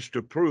selfishness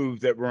to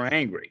prove that we're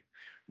angry.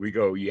 We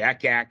go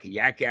yak, yak,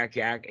 yak, yak,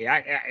 yak,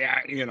 yak,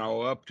 yak, yak,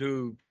 up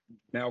to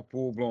now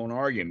full blown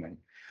argument.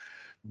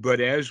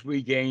 But as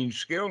we gain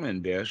skill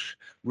in this,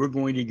 we're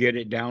going to get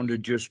it down to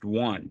just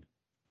one.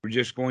 We're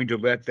just going to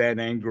let that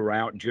anger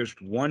out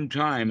just one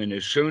time. And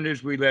as soon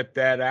as we let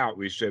that out,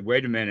 we said,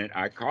 wait a minute,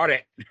 I caught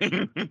it.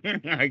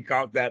 I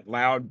caught that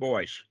loud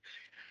voice.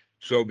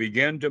 So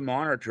begin to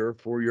monitor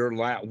for your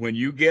loud. When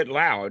you get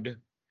loud,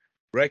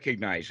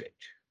 recognize it.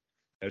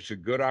 That's a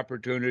good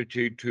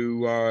opportunity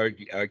to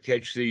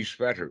catch these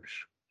fetters.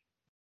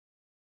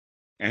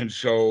 And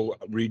so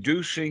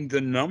reducing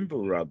the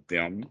number of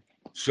them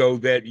so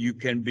that you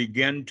can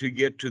begin to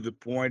get to the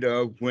point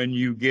of when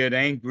you get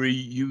angry,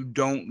 you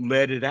don't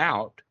let it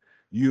out,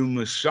 you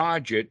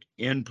massage it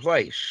in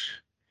place.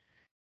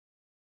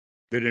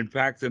 That in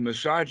fact, the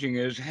massaging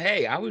is,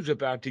 hey, I was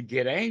about to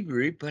get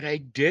angry, but I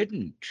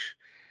didn't.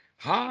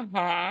 Ha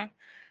ha.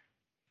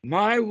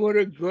 My, what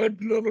a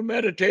good little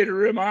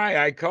meditator am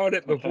I. I caught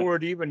it before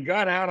it even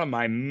got out of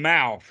my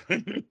mouth.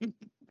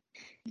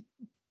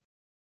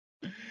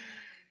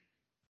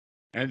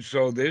 And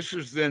so this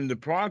is then the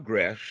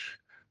progress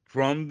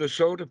from the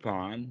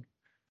Sotapan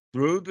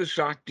through the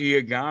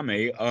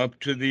Sakyagami up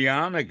to the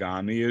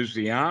Anagami, as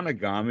the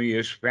Anagami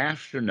is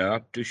fast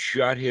enough to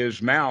shut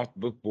his mouth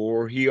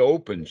before he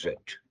opens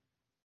it.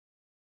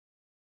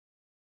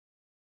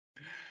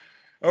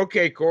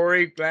 Okay,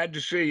 Corey, glad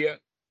to see you.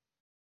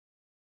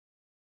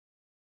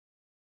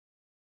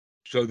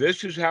 So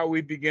this is how we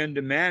begin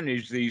to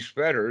manage these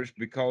fetters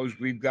because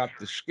we've got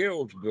the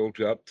skills built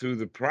up through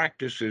the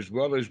practice as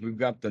well as we've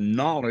got the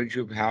knowledge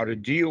of how to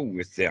deal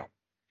with them.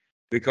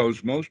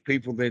 Because most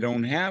people, they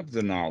don't have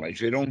the knowledge,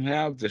 they don't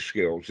have the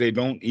skills, they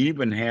don't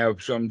even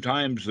have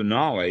sometimes the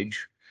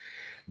knowledge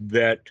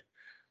that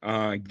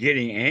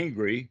getting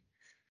angry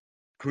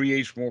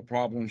creates more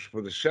problems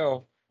for the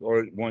self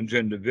or one's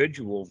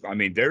individual. I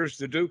mean, there's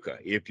the dukkha.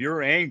 If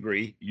you're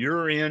angry,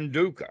 you're in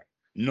dukkha.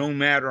 No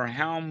matter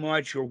how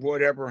much or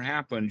whatever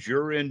happens,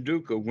 you're in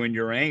dukkha when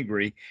you're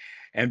angry.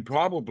 And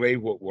probably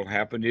what will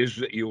happen is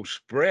that you'll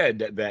spread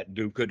that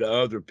dukkha to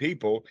other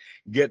people,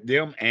 get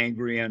them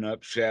angry and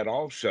upset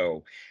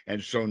also.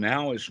 And so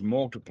now it's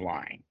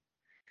multiplying.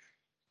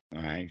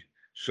 All right.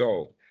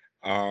 So,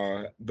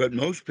 but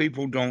most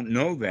people don't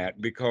know that,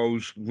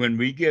 because when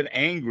we get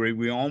angry,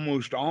 we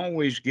almost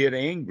always get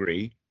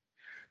angry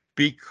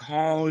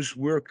because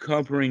we're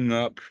covering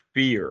up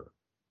fear.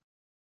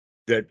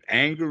 That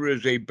anger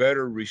is a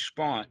better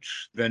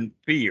response than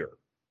fear.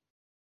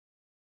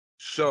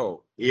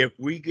 So if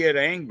we get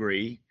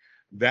angry,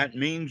 that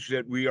means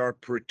that we are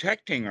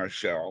protecting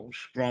ourselves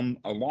from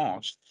a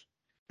loss.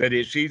 That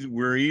it's either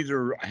we're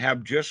either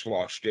have just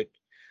lost it,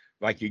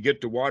 like you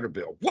get the water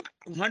bill. What,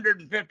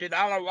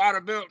 $150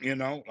 water bill? You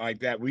know, like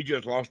that. We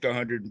just lost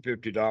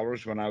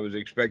 $150 when I was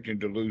expecting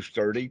to lose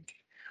 30.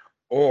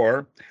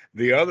 Or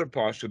the other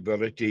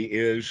possibility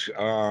is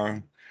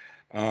that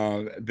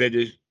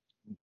is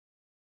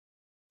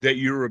that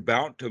you're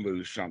about to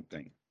lose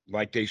something.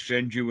 Like they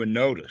send you a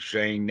notice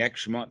saying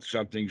next month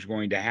something's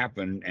going to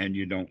happen and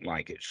you don't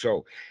like it.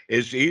 So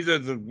it's either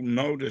the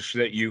notice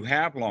that you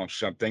have lost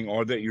something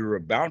or that you're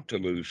about to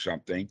lose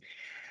something.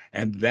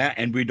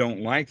 And we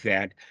don't like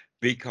that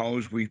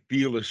because we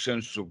feel a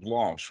sense of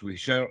loss. We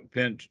feel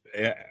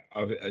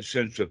a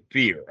sense of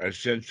fear, a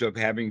sense of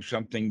having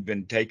something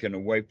been taken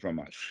away from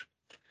us.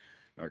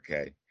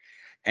 Okay.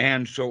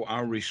 And so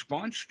our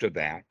response to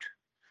that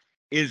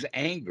is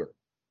anger,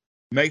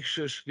 makes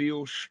us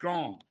feel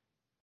strong.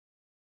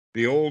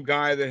 The old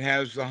guy that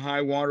has the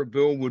high water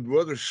bill would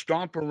rather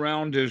stomp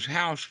around his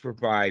house for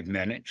 5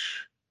 minutes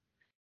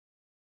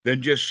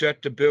than just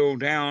set the bill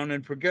down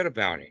and forget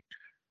about it,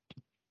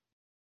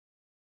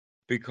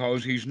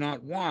 because he's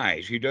not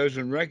wise. He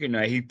doesn't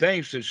recognize, he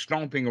thinks that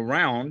stomping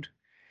around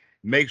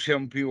makes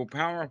him feel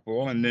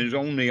powerful, and his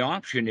only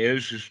option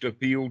is to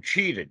feel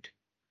cheated.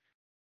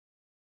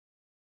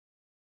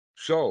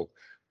 So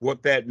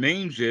what that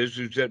means is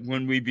that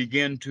when we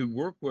begin to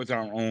work with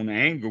our own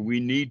anger, we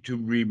need to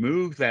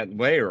remove that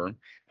layer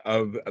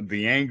of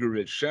the anger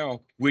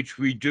itself, which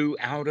we do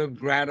out of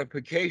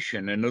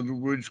gratification. In other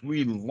words,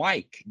 we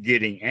like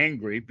getting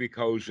angry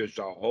because it's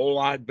a whole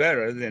lot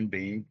better than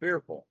being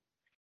fearful.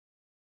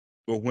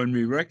 But when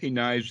we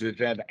recognize that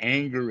that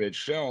anger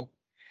itself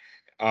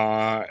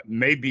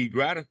may be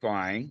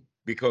gratifying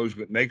because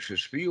it makes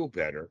us feel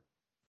better,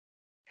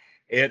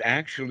 it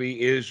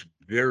actually is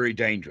very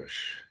dangerous.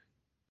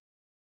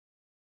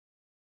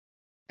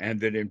 And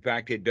that in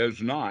fact it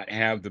does not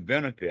have the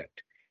benefit,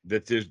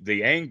 that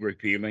the angry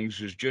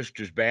feelings is just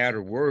as bad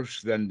or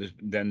worse than the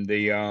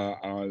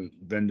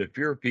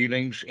fear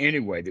feelings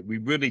anyway, that we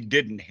really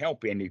didn't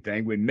help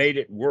anything, we made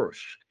it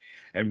worse.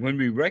 And when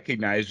we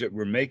recognize that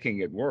we're making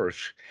it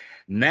worse,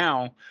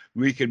 now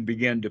we can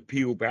begin to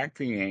peel back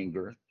the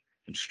anger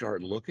and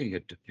start looking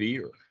at the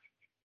fear.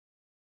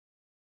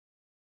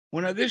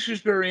 Well, now this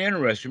is very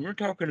interesting. We're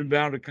talking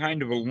about a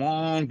kind of a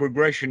long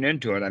progression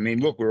into it. I mean,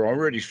 look, we're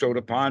already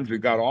soda ponds. We've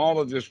got all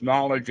of this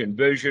knowledge and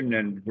vision,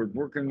 and we're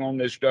working on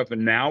this stuff,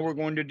 and now we're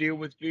going to deal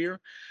with fear.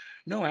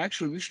 No,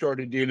 actually, we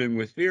started dealing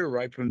with fear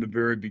right from the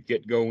very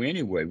get-go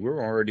anyway.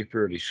 We're already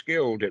fairly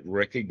skilled at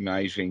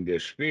recognizing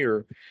this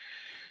fear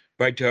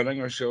by telling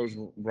ourselves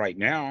right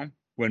now,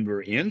 when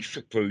we're in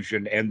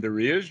seclusion and there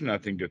is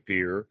nothing to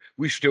fear,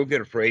 we still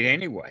get afraid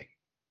anyway.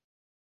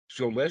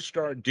 So let's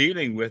start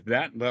dealing with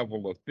that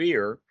level of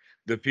fear,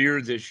 the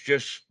fear that's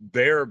just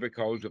there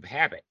because of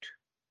habit.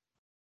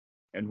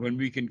 And when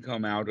we can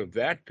come out of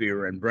that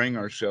fear and bring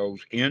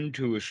ourselves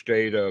into a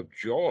state of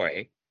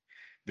joy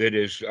that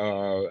is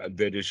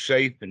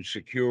safe and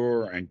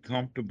secure and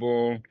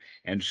comfortable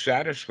and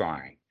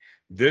satisfying.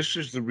 This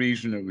is the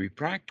reason that we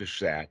practice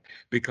that,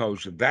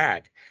 because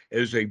that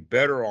is a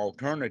better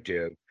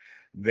alternative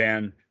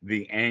than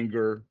the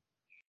anger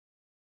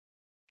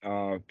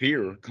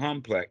fear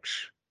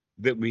complex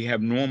that we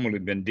have normally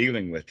been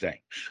dealing with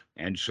things.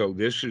 And so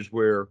this is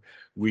where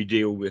we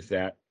deal with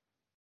that.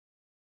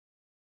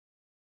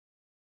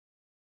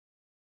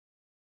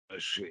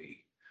 Let's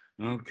see.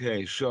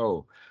 Okay,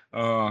 so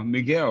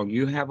Miguel,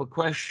 you have a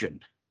question.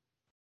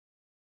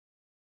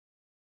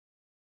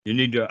 You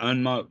need to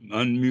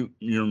unmute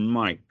your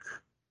mic.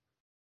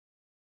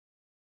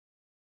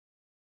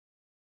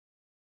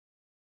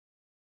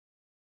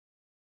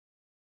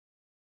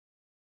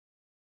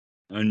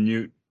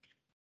 Unmute.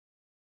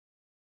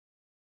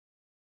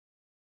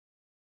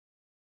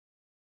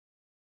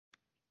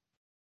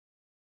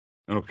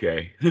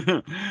 Okay.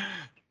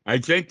 I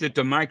think that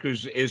the mic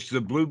is the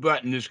blue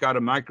button that's got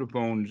a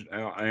microphone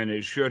and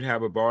it should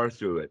have a bar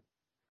through it,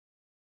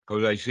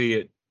 because I see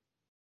it.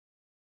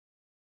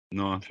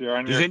 No. If you're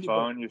on Does your anybody?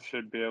 phone, you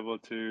should be able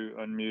to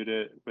unmute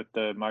it with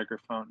the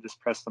microphone. Just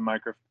press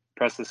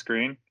the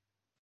screen,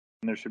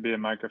 and there should be a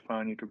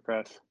microphone you can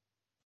press.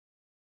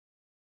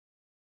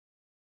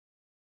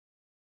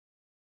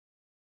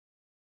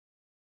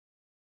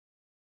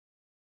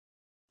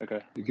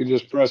 Okay. You can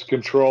just press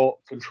Control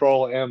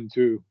M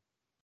too.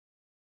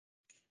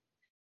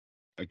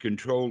 A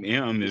Control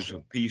M is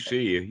a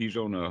PC. He's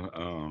on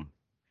a.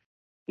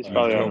 He's You can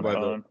probably on tell a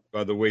phone.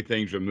 by the way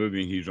things are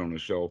moving. He's on a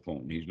cell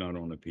phone. He's not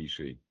on a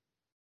PC.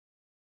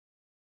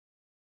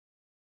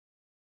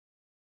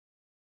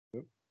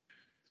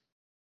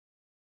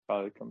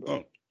 Probably come back.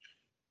 Oh.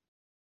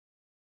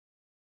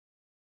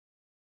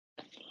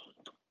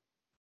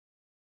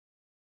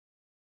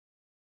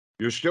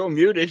 You're still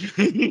muted.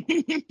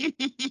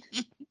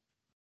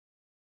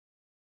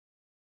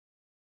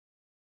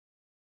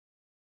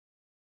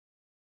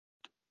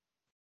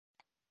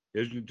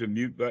 Isn't the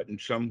mute button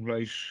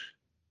someplace?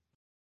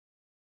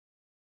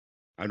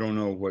 I don't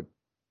know what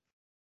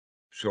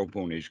cell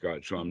phone he's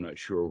got, so I'm not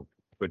sure.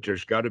 But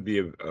there's got to be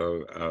a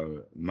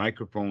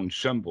microphone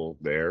symbol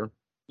there.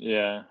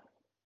 Yeah.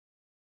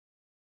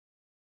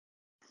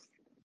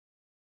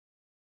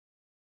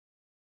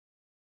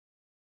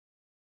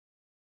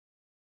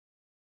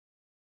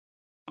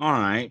 All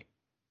right.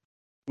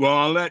 Well,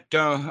 I'll let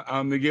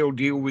Miguel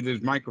deal with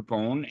his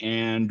microphone,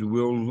 and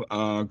we'll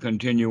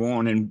continue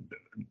on. And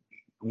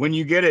when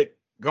you get it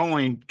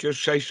going,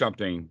 just say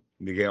something,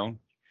 Miguel.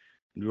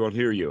 We'll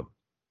hear you.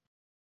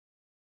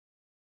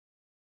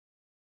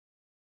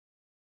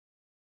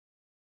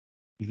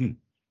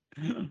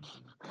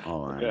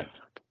 All right. Okay.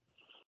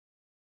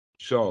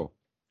 So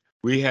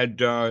we had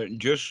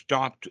just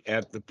stopped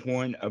at the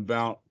point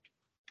about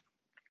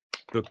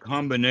the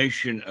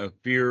combination of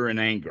fear and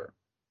anger,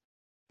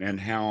 and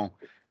how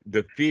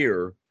the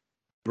fear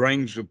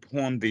brings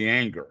upon the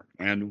anger.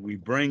 And we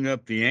bring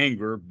up the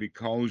anger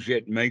because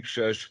it makes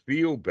us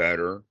feel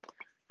better,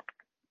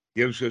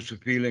 gives us a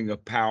feeling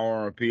of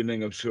power, a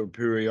feeling of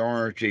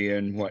superiority,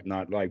 and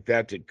whatnot like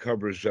that, that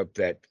covers up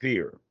that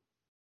fear.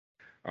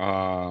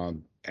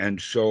 And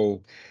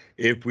so,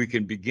 if we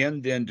can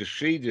begin then to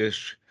see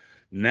this,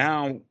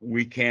 now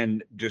we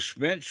can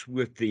dispense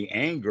with the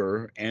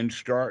anger and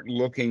start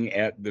looking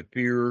at the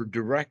fear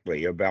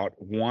directly about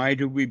why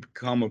do we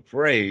become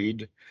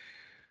afraid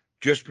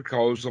just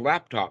because the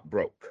laptop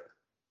broke?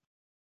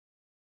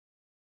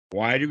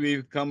 Why do we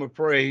become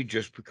afraid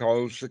just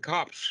because the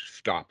cops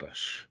stop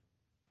us?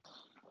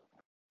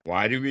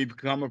 Why do we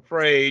become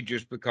afraid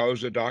just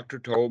because the doctor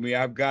told me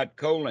I've got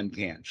colon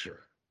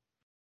cancer?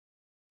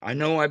 I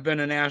know I've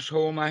been an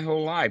asshole my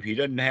whole life. He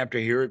doesn't have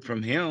to hear it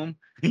from him.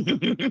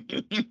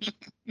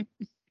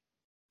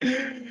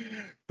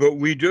 But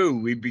we do.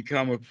 We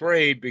become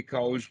afraid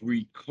because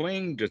we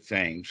cling to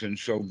things. And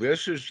so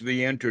this is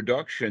the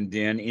introduction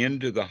then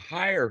into the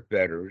higher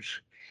fetters,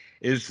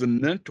 is the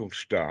mental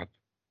stuff.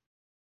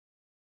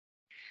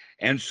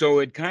 And so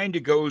it kind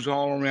of goes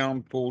all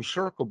around full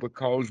circle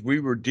because we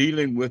were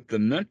dealing with the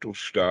mental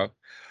stuff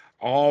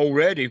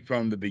already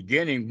from the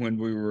beginning when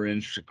we were in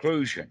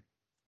seclusion.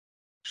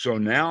 So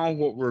now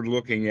what we're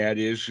looking at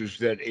is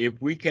that if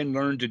we can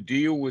learn to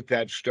deal with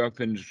that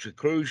stuff in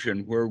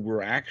seclusion where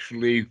we're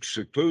actually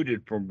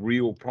secluded from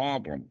real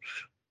problems,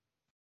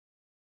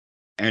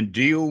 and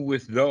deal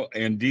with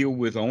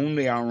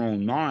only our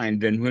own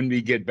mind, then when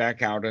we get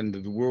back out into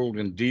the world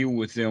and deal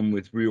with them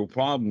with real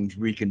problems,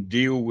 we can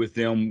deal with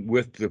them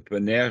with the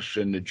finesse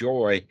and the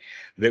joy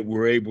that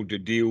we're able to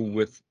deal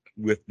with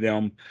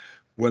them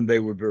when they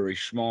were very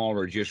small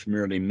or just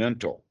merely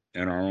mental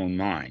in our own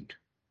mind.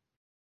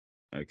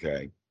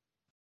 Okay.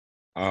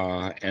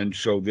 And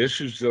so this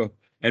is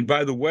and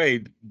by the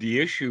way, the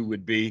issue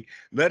would be,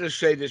 let us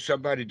say that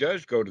somebody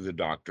does go to the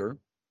doctor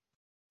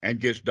and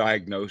gets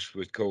diagnosed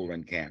with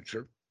colon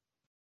cancer.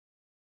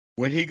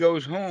 When he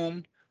goes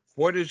home,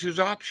 what is his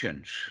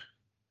options?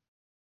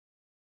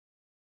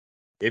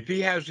 If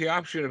he has the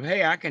option of,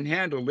 hey, I can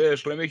handle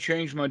this, let me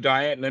change my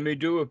diet, let me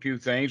do a few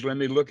things, let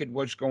me look at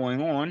what's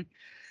going on,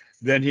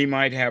 then he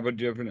might have a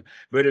different.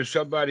 But if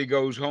somebody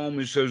goes home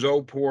and says,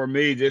 oh, poor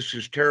me, this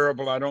is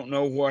terrible, I don't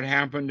know what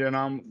happened, and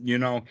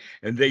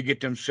and they get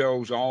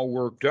themselves all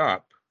worked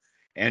up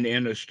and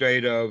in a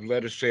state of,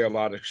 let us say, a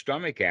lot of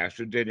stomach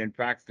acid, that in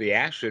fact the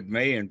acid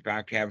may in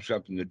fact have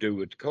something to do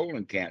with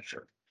colon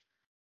cancer.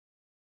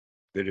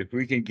 That if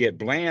we can get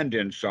bland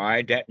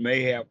inside, that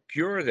may help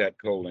cure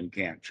that colon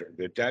cancer.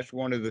 That's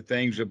one of the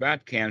things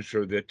about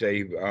cancer that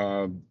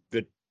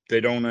they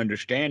don't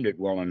understand it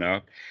well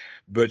enough.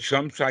 But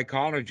some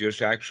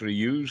psychologists actually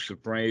use the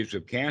phrase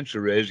of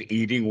cancer as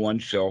eating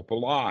oneself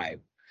alive.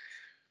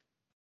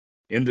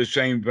 In the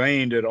same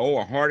vein that, oh,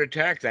 a heart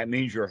attack, that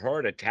means your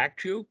heart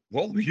attacked you?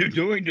 What were you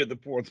doing to the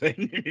poor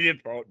thing?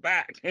 It brought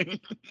back.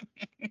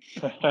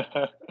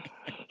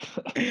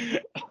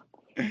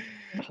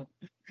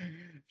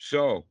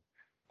 So,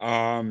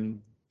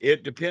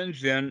 it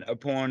depends then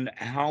upon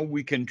how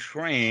we can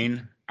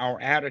train our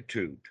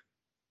attitude.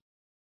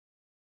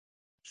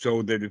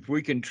 So that if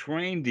we can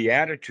train the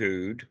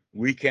attitude,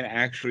 we can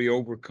actually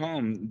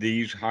overcome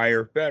these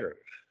higher fetters.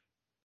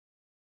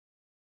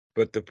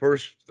 But the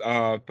first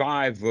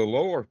five, the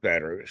lower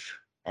fetters,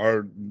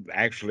 are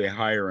actually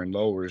higher and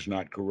lower is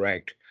not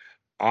correct.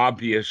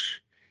 Obvious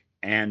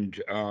and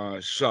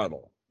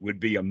subtle would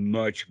be a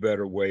much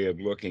better way of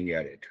looking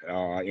at it.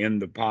 In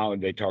the Pali,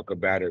 they talk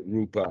about it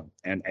rupa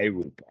and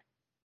arupa.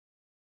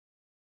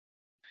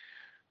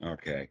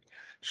 Okay.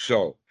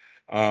 So,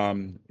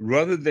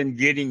 rather than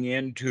getting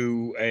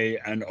into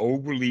an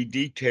overly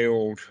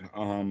detailed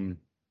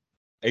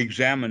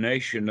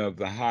examination of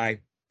the high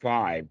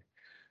five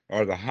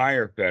or the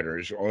higher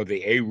fetters or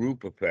the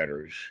arupa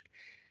fetters,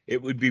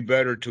 it would be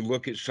better to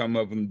look at some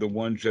of them, the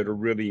ones that are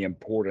really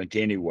important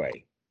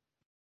anyway,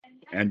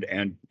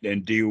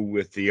 and deal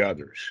with the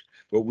others.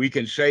 But we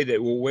can say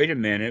that, well, wait a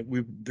minute,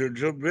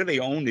 there's really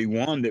only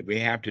one that we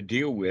have to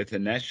deal with,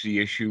 and that's the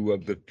issue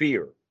of the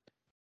fear.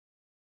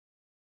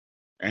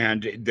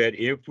 And that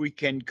if we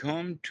can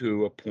come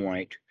to a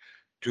point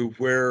to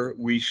where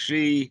we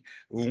see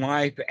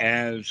life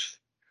as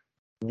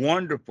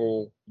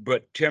wonderful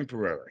but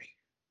temporary.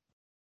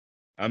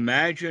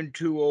 Imagine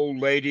two old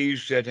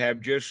ladies that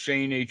have just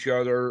seen each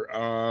other,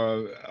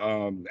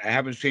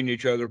 haven't seen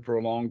each other for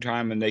a long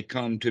time, and they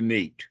come to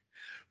meet.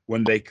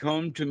 When they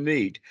come to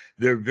meet,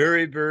 they're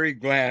very, very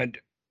glad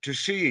to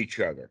see each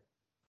other,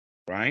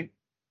 right?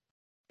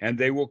 And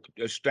they will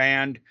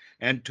stand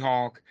and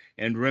talk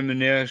and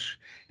reminisce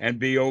and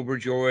be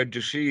overjoyed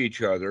to see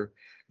each other.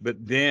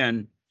 But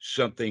then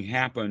something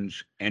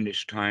happens and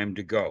it's time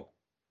to go.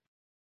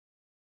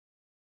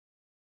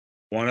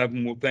 One of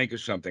them will think of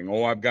something.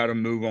 Oh, I've got to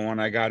move on.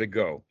 I got to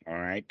go. All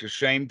right. The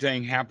same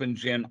thing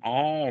happens in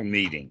all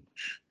meetings.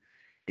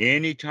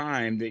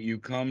 Anytime that you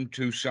come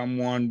to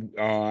someone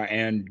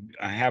and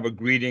have a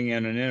greeting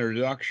and an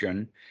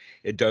introduction,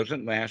 it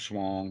doesn't last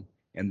long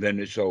and then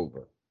it's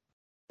over.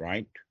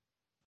 Right?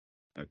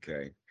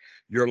 Okay.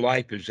 Your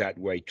life is that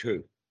way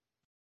too.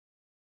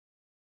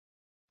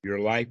 Your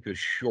life is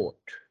short.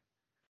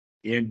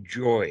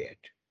 Enjoy it.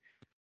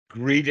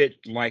 Greet it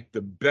like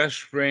the best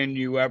friend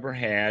you ever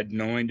had,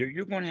 knowing that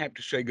you're going to have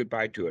to say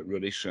goodbye to it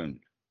really soon.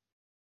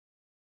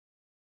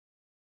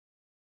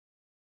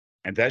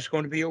 And that's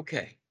going to be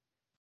okay.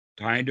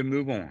 Time to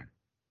move on.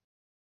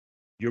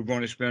 You're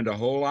going to spend a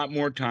whole lot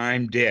more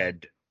time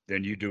dead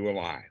than you do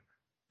alive.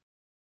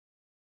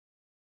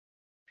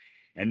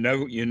 And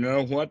you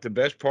know what? The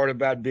best part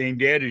about being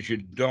dead is you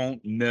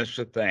don't miss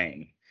a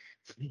thing.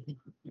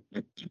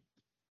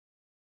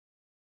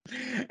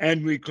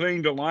 And we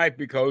cling to life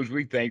because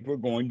we think we're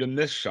going to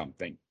miss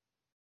something,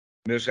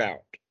 miss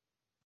out.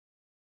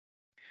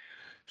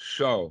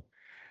 So,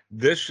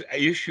 this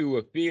issue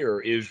of fear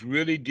is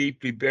really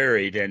deeply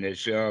buried, and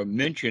it's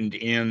mentioned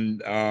in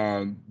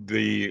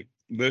the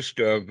list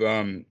of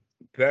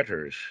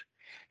fetters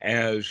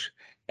as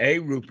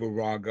arupa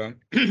raga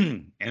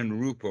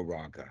and rupa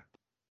raga.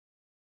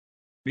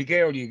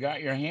 Miguel, you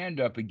got your hand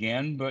up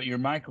again, but your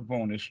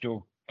microphone is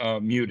still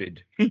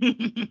muted.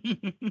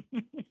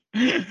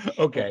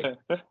 Okay.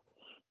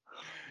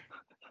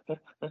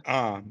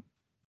 Um,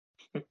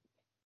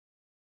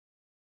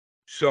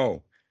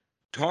 so,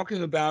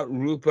 talking about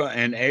rupa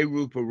and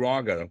arupa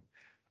raga,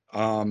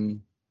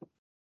 um,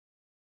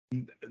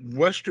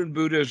 Western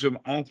Buddhism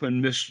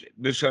often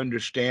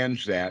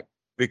misunderstands that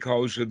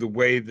because of the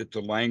way that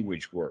the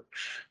language works.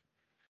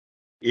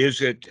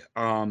 Is it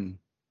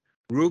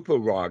rupa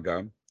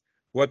raga?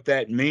 What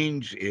that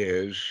means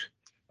is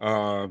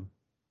uh,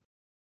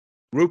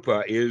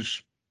 rupa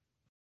is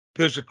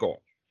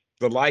physical,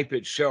 the life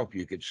itself,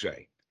 you could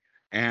say.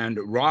 And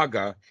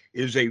raga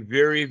is a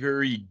very,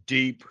 very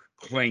deep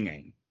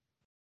clinging.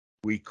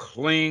 We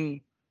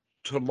cling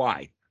to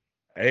life.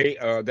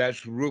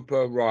 That's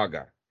rupa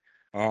raga.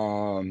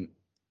 Um,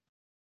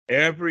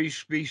 every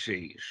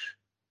species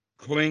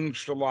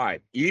clings to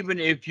life. Even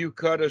if you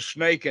cut a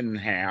snake in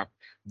half,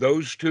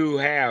 those two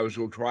halves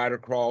will try to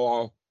crawl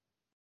off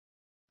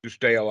to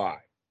stay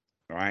alive,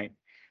 right?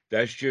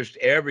 That's just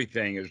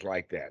everything is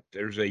like that.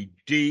 There's a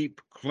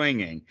deep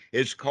clinging.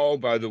 It's called,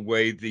 by the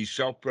way, the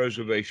self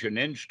preservation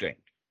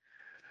instinct,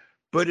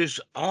 but it's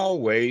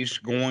always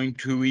going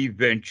to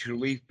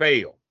eventually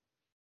fail.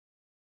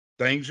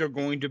 Things are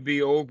going to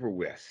be over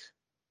with.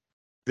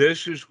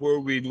 This is where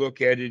we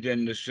look at it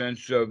in the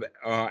sense of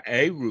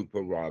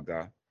arupa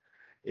raga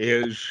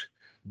is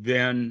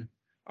then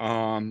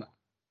um,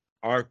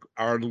 our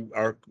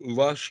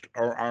lust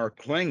or our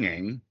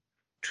clinging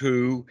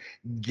to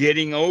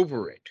getting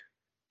over it,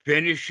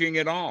 finishing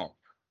it off,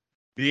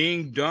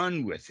 being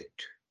done with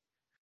it.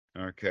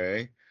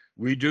 Okay.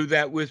 We do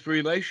that with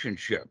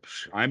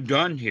relationships. I'm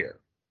done here.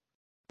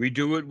 We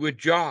do it with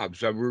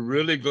jobs. We're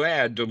really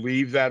glad to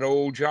leave that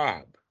old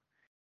job.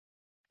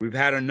 We've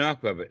had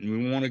enough of it and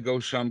we want to go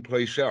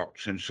someplace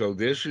else. And so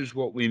this is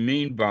what we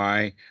mean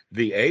by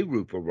the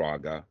arupa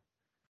raga.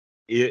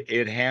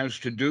 It has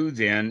to do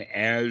then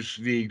as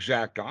the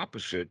exact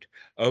opposite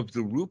of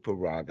the rupa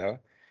raga,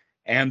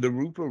 and the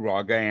rupa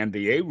raga and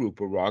the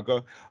arupa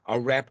raga are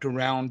wrapped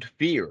around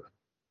fear.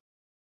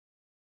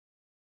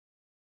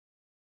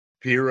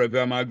 Fear of,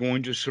 am I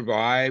going to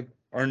survive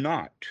or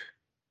not?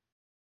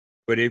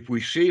 But if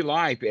we see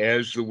life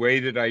as the way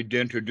that I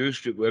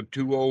introduced it, with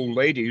two old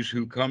ladies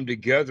who come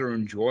together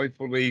and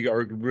joyfully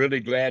are really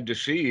glad to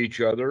see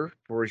each other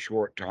for a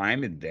short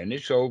time and then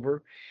it's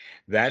over,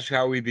 that's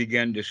how we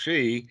begin to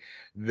see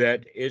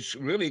that it's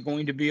really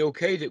going to be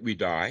okay that we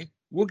die.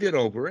 We'll get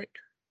over it,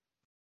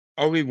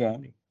 or we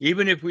won't.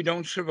 Even if we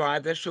don't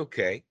survive, that's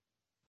okay.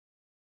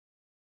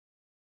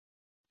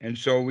 And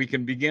so we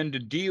can begin to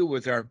deal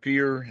with our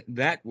fear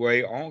that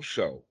way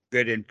also.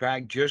 That in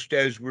fact, just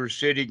as we're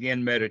sitting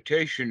in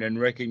meditation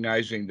and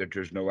recognizing that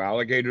there's no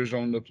alligators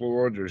on the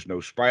floor, there's no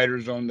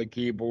spiders on the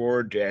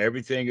keyboard,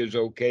 everything is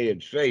okay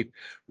and safe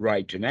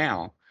right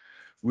now,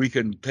 we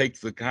can take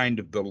the kind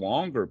of the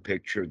longer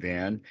picture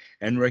then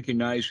and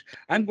recognize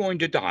I'm going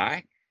to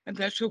die, and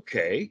that's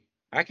okay.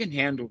 I can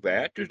handle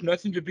that. There's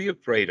nothing to be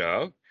afraid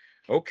of.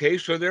 Okay,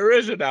 so there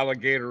is an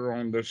alligator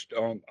on the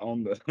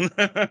on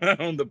the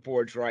on the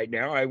porch right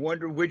now. I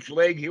wonder which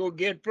leg he'll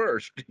get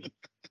first.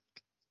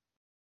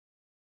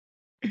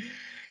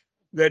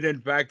 That in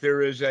fact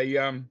there is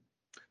a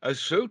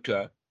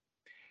sutta.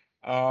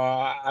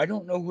 I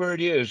don't know where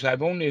it is.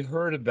 I've only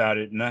heard about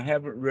it, and I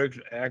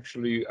haven't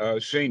actually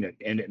seen it.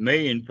 And it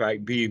may, in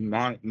fact, be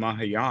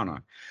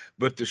Mahayana.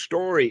 But the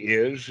story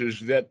is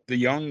that the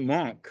young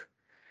monk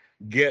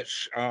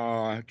gets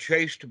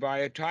chased by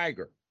a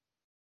tiger,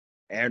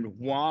 and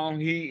while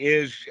he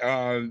is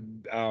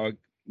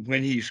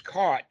when he's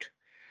caught,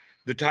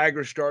 the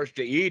tiger starts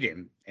to eat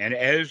him. And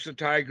as the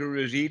tiger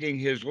is eating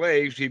his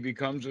legs, he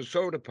becomes a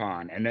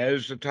sotapan. And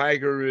as the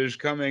tiger is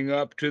coming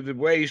up to the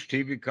waist,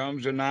 he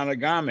becomes a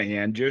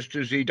nanagami. And just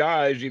as he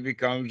dies, he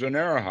becomes an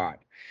arahat.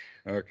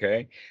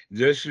 Okay.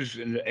 This is,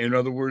 in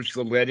other words,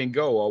 the letting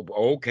go.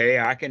 Oh, okay,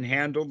 I can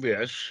handle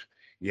this.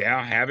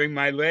 Yeah, having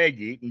my leg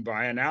eaten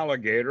by an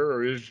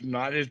alligator is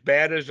not as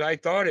bad as I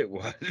thought it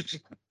was.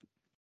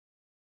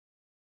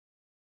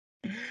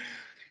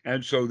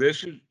 And so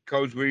this is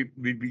because we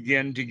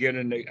begin to get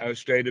in a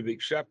state of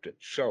acceptance.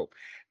 So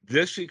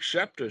this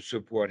acceptance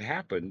of what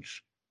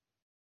happens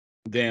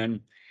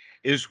then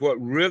is what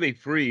really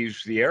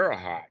frees the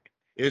arahat,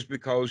 is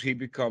because he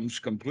becomes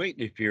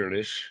completely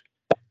fearless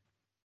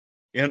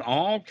in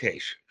all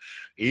cases,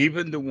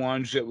 even the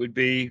ones that would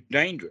be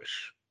dangerous.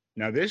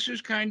 Now, this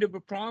is kind of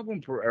a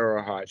problem for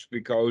arahats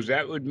because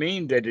that would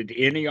mean that at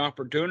any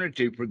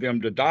opportunity for them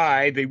to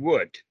die, they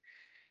would.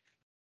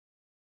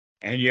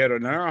 And yet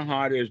an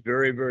arahat is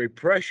very, very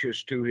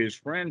precious to his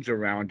friends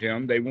around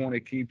him. They want to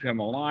keep him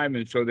alive,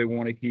 and so they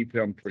want to keep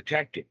him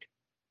protected.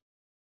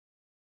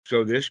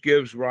 So this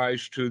gives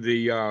rise to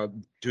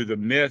the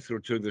myth or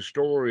to the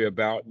story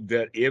about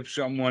that if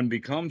someone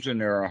becomes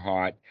an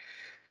arahat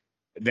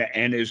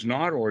and is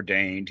not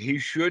ordained, he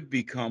should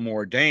become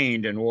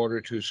ordained in order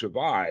to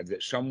survive.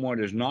 That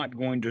someone is not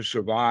going to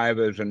survive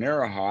as an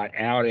arahat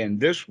out in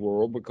this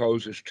world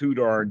because it's too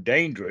darn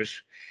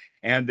dangerous,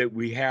 and that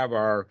we have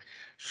our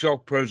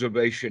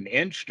self-preservation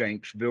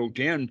instincts built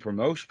in for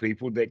most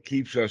people that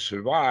keeps us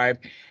survive,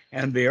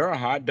 and the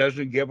arahat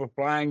doesn't give a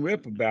flying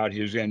rip about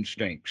his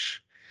instincts.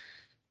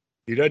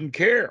 He doesn't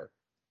care,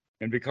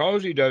 and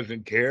because he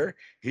doesn't care,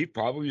 he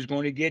probably is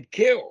going to get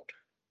killed.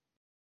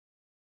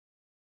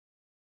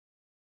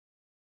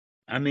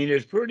 I mean,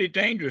 it's pretty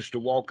dangerous to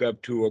walk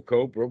up to a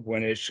cobra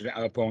when it's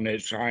up on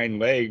its hind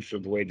legs, or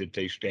the way that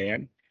they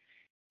stand,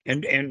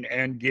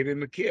 and give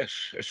him a kiss,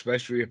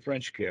 especially a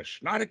French kiss.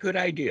 Not a good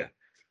idea.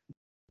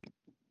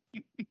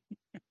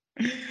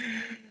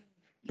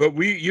 But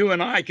you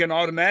and I can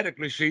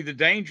automatically see the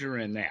danger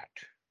in that.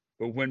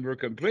 But when we're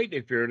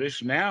completely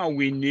fearless, now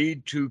we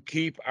need to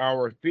keep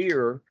our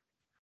fear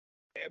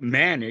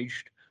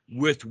managed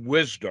with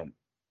wisdom.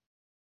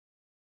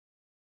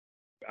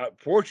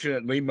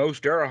 Fortunately,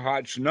 most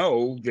arahats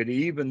know that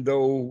even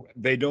though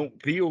they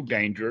don't feel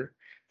danger,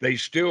 they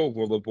still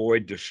will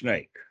avoid the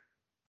snake,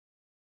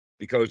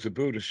 because the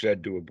Buddha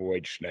said to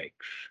avoid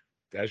snakes.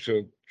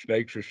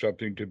 Snakes are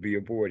something to be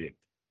avoided,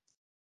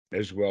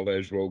 as well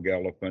as rogue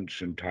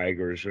elephants and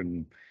tigers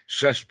and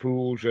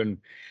cesspools, and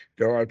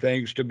there are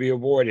things to be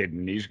avoided,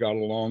 and he's got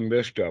a long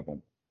list of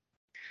them.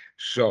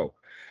 So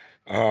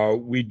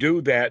we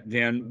do that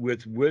then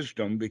with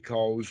wisdom,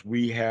 because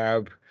we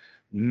have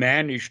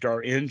managed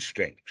our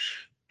instincts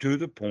to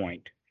the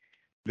point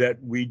that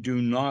we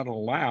do not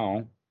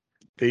allow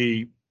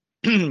the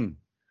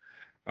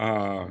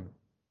uh,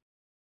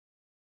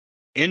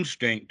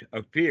 instinct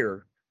of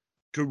fear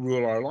to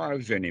rule our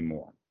lives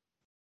anymore.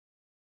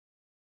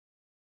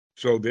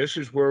 So this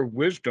is where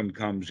wisdom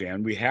comes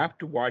in. We have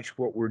to watch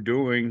what we're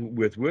doing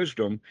with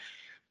wisdom,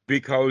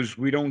 because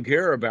we don't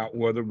care about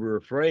whether we're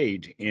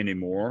afraid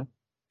anymore,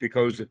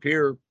 because the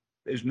fear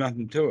is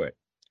nothing to it.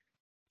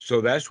 So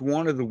that's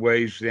one of the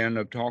ways then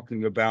of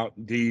talking about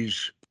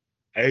these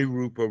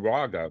arupa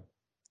raga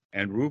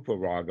and rupa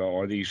raga,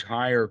 or these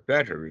higher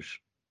fetters.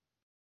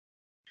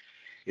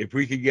 If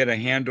we could get a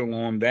handle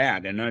on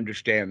that and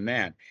understand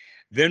that,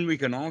 then we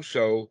can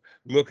also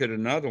look at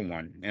another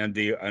one, and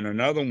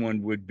another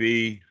one would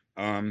be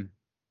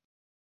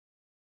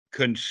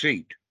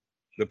conceit.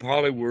 The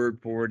Pali word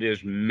for it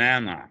is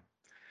mana.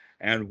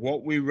 And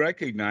what we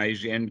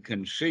recognize in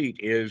conceit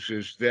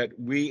is that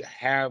we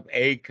have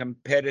a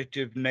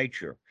competitive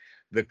nature.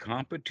 The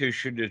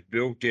competition is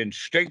built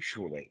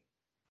instinctually.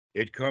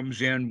 It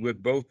comes in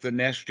with both the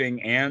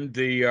nesting and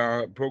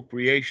the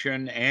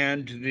procreation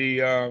and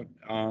the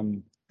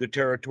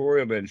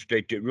territorial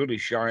instinct. It really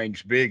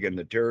shines big in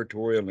the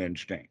territorial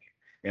instinct.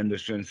 in the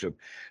sense of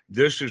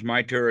this is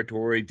my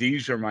territory,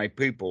 these are my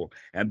people,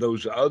 and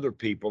those other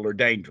people are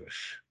dangerous.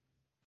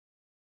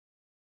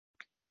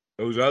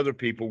 Those other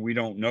people, we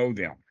don't know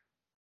them.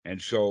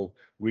 And so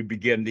we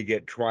begin to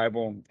get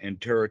tribal and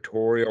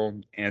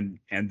territorial and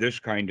this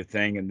kind of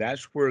thing. And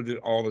that's where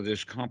all of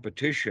this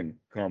competition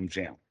comes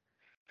in.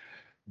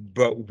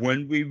 But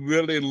when we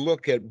really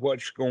look at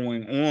what's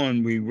going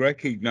on, we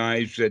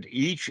recognize that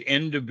each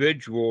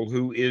individual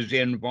who is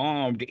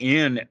involved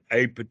in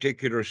a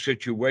particular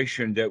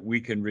situation that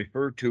we can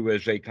refer to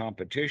as a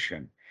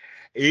competition,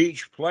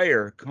 each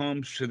player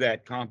comes to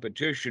that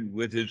competition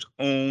with his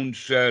own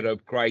set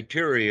of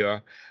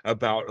criteria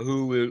about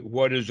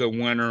what is a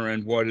winner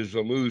and what is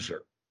a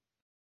loser.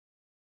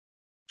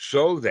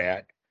 So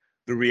that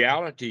the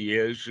reality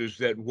is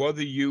that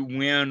whether you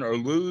win or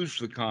lose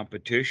the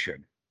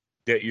competition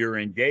that you're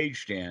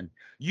engaged in,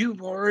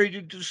 you've already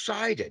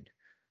decided.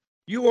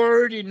 You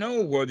already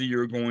know whether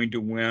you're going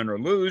to win or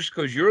lose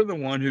because you're the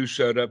one who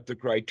set up the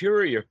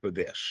criteria for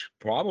this,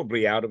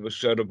 probably out of a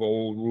set of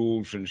old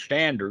rules and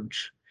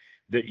standards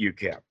that you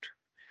kept.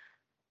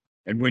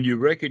 And when you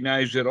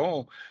recognize it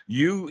all,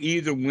 you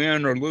either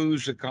win or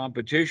lose the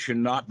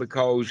competition, not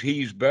because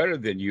he's better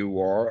than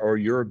you are or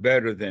you're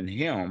better than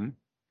him,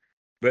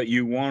 but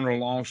you won or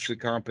lost the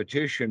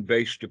competition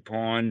based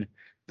upon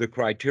the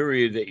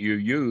criteria that you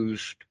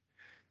used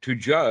to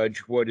judge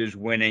what is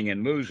winning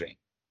and losing.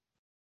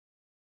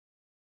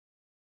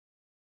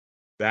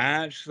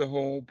 That's the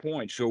whole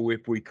point. So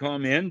if we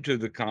come into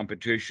the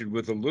competition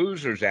with a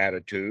loser's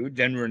attitude,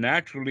 then we're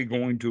naturally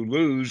going to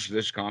lose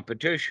this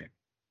competition.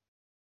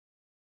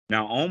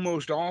 Now,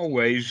 almost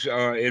always,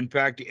 in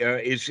fact,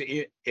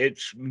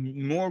 it's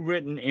more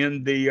written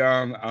in the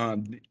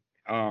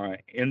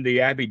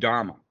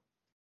Abhidhamma.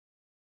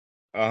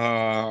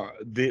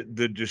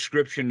 The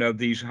description of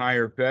these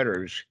higher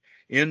fetters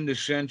in the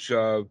sense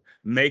of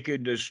make a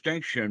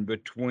distinction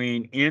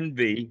between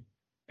envy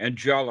and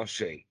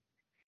jealousy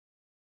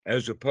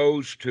as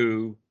opposed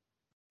to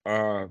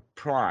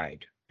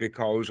pride,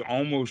 because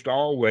almost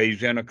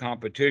always in a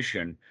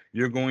competition,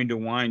 you're going to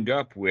wind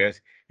up with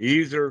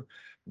either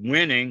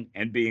winning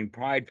and being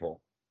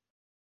prideful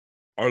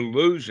or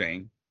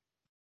losing.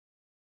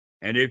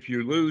 And if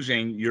you're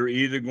losing, you're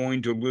either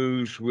going to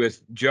lose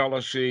with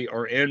jealousy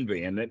or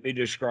envy. And let me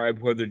describe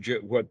what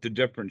the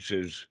difference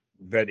is.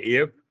 That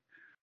if,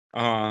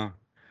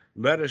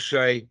 let us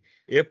say,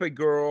 if a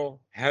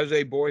girl has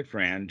a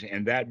boyfriend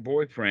and that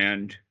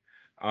boyfriend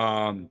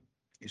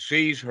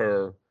sees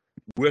her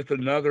with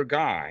another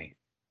guy,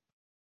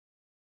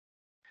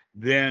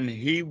 then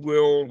he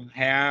will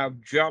have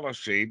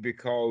jealousy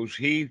because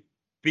he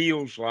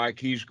feels like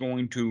he's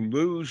going to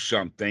lose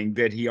something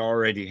that he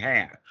already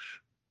has.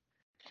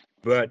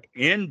 But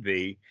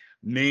envy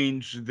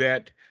means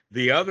that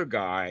the other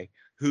guy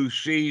who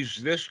sees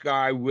this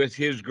guy with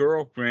his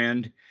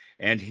girlfriend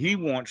and he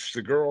wants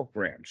the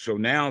girlfriend. So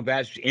now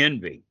that's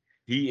envy.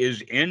 He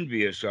is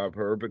envious of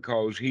her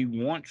because he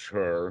wants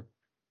her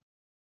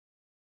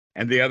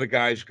and the other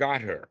guy's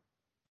got her.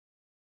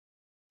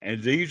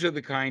 And these are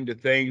the kind of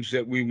things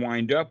that we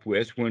wind up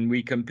with when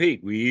we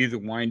compete. We either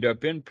wind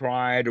up in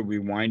pride or we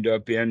wind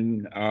up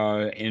in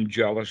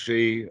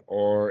jealousy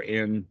or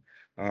in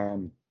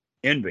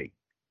envy.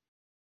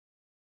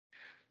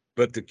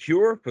 But the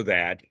cure for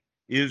that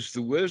is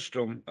the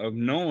wisdom of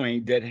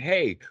knowing that,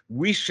 hey,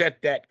 we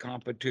set that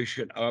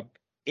competition up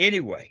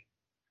anyway.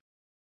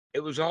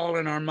 It was all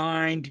in our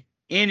mind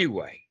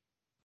anyway.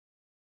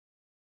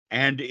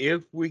 And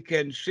if we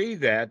can see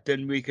that,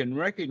 then we can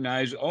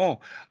recognize, oh,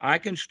 I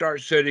can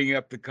start setting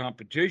up the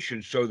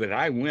competition so that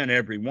I win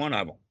every one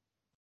of them.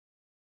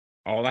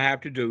 All I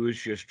have to do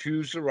is just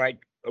choose the right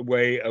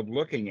way of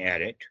looking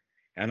at it,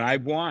 and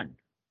I've won.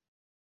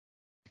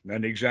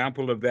 An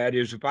example of that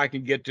is if I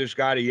can get this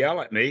guy to yell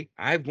at me,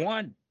 I've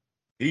won.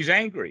 He's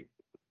angry.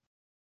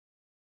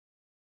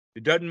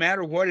 It doesn't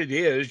matter what it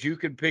is. You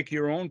can pick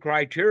your own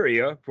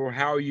criteria for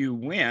how you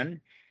win,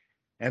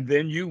 and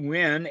then you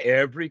win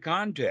every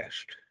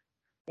contest.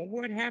 Well,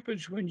 what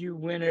happens when you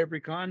win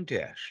every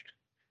contest?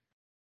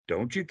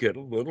 Don't you get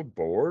a little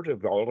bored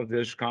of all of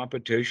this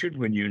competition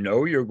when you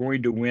know you're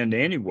going to win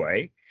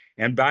anyway?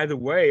 And by the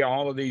way,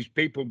 all of these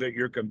people that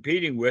you're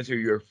competing with are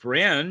your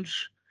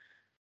friends.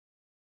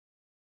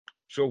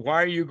 So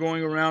why are you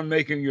going around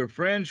making your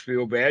friends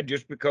feel bad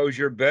just because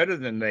you're better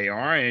than they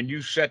are and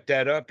you set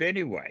that up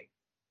anyway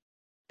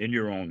in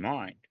your own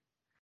mind?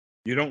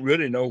 You don't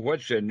really know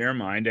what's in their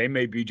mind. They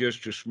may be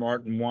just as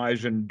smart and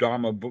wise and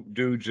Dhamma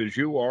dudes as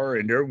you are,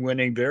 and they're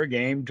winning their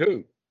game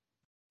too.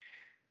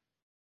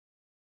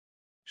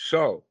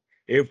 So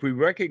if we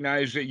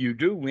recognize that you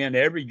do win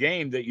every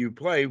game that you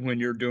play when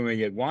you're doing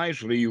it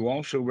wisely, you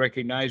also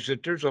recognize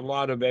that there's a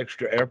lot of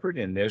extra effort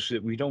in this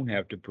that we don't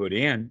have to put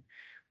in.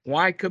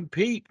 Why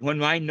compete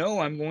when I know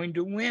I'm going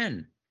to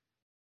win?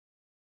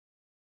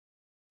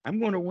 I'm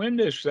going to win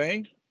this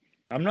thing.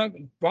 I'm not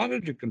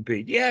bothered to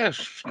compete. Yes,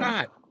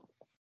 Scott.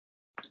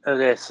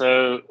 Okay,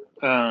 so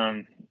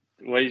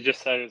what you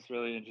just said is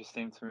really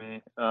interesting to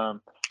me.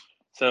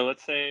 So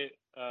let's say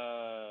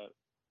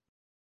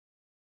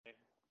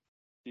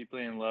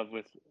deeply in love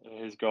with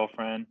his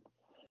girlfriend,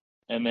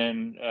 and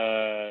then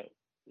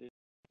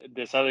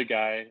this other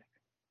guy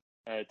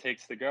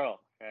takes the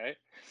girl, right?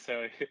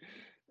 So,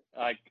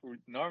 like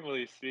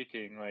normally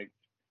speaking, like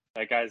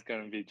that guy's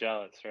gonna be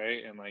jealous,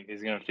 right? And like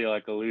he's gonna feel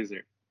like a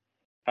loser.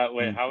 How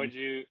Mhm. would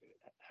you?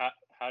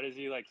 How does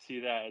he like see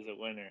that as a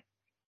winner?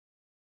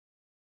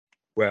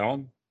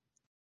 Well,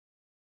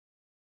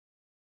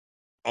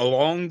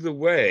 along the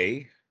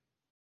way,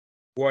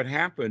 what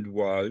happened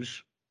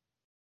was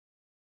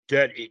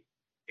that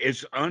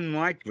it's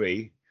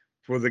unlikely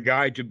for the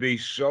guy to be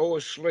so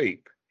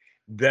asleep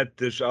that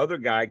this other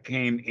guy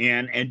came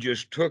in and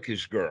just took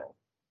his girl.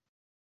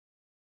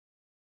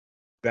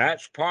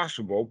 That's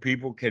possible.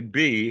 People can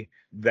be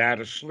that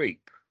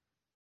asleep.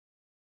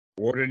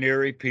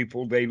 Ordinary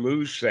people, they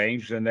lose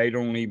things and they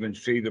don't even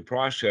see the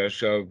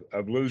process of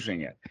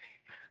losing it.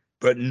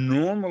 But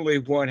normally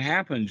what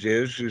happens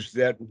is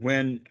that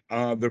when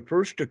the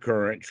first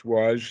occurrence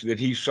was that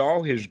he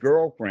saw his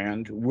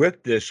girlfriend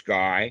with this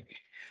guy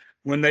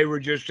when they were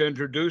just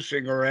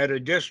introducing her at a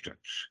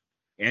distance.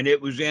 And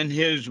it was in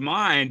his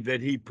mind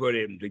that he put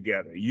him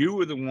together. You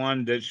were the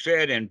one that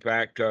said, in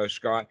fact,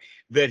 Scott,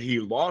 that he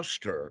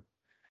lost her.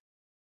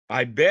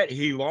 I bet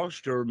he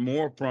lost her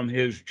more from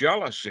his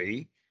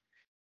jealousy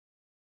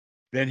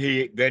than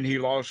he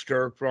lost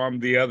her from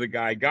the other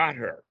guy got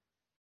her.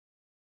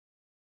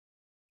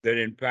 That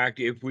in fact,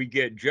 if we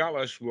get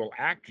jealous, we'll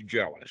act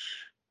jealous.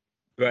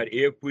 But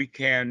if we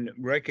can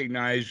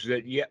recognize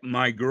that, yeah,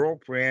 my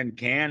girlfriend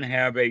can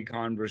have a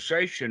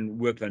conversation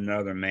with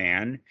another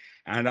man,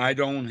 and I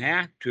don't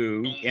have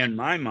to, in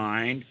my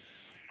mind,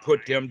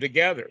 put them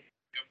together.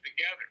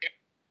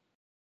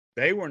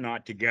 They were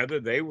not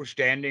together. They were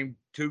standing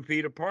 2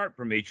 feet apart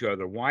from each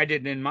other. Why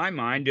didn't, in my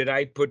mind, did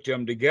I put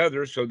them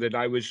together so that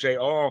I would say,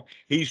 oh,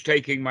 he's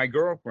taking my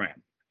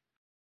girlfriend?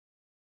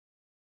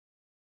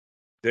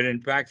 That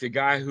in fact, the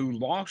guy who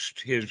lost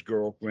his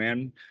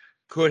girlfriend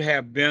could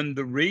have been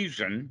the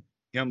reason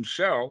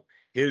himself.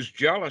 His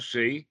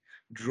jealousy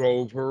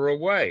drove her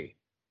away.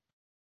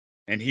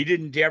 And he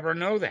didn't ever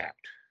know that.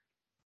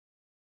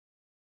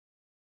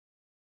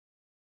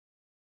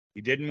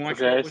 He didn't watch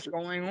what Okay, was so,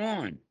 going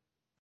on.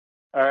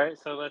 all right.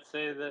 So let's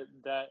say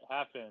that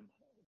happened.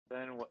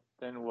 Then what?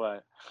 Then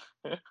what?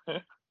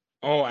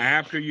 Oh,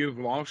 after you've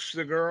lost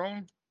the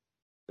girl?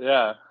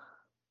 Yeah.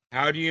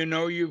 How do you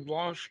know you've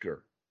lost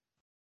her?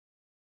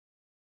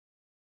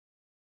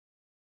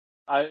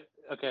 I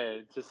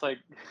okay. Just like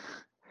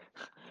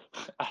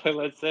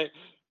let's say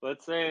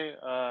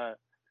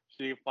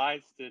she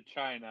flies to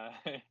China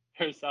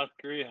or South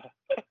Korea,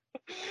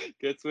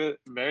 gets with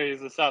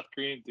marries a South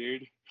Korean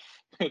dude.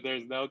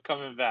 There's no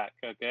coming back.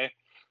 Okay,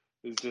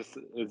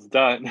 it's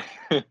done.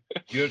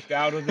 Just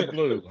out of the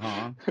blue,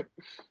 huh?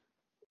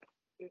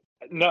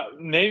 No,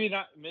 maybe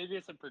not. Maybe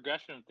it's a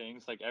progression of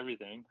things, like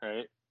everything,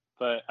 right?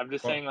 But I'm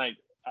just Well, saying, like,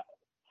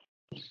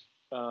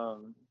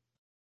 um,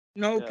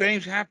 no, yeah,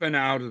 things happen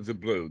out of the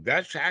blue.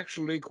 That's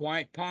actually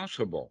quite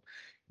possible.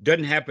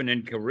 Doesn't happen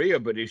in Korea,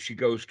 but if she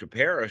goes to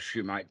Paris,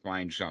 she might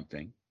find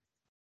something.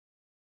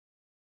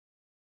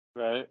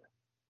 right.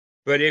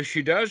 But if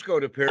she does go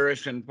to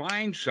Paris and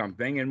find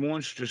something and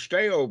wants to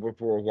stay over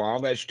for a while,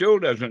 that still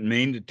doesn't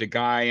mean that the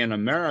guy in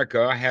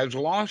America has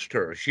lost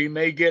her. She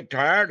may get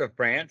tired of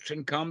France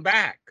and come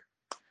back.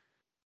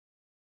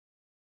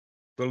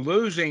 The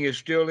losing is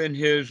still in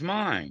his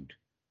mind.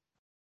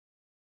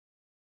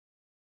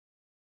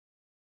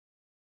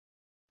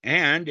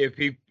 And if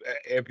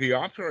he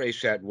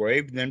operates that way,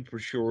 then for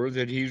sure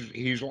that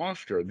he's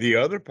lost her. The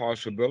other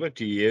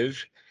possibility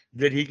is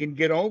that he can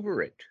get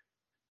over it.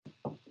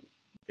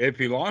 If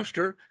he lost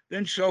her,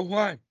 then so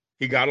what?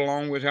 He got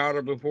along without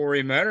her before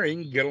he met her. He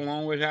can get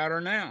along without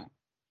her now.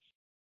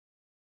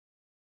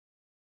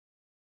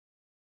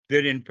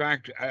 That in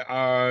fact,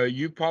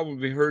 you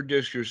probably heard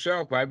this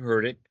yourself. I've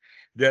heard it,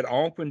 that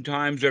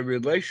oftentimes a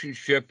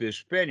relationship is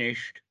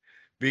finished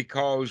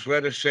because,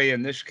 let us say,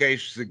 in this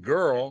case, the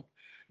girl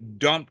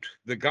dumped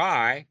the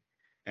guy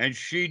and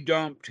she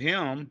dumped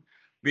him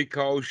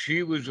because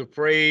she was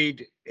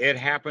afraid it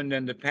happened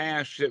in the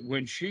past that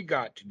when she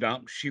got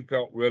dumped, she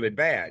felt really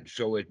bad.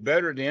 So it's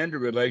better to end a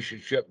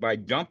relationship by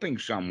dumping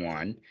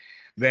someone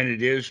than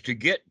it is to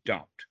get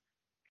dumped.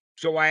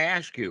 So I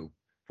ask you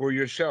for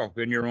yourself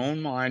in your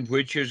own mind,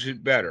 which is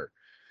it better,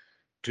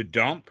 to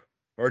dump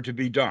or to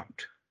be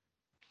dumped?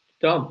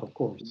 Dump, of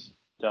course.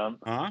 Dump,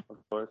 Huh? of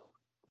course.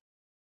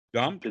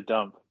 Dumped? To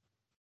dump,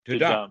 To to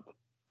dump. dump.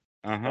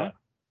 Uh huh. Yeah.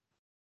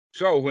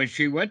 So when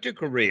she went to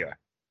Korea,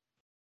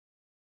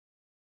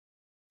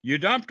 you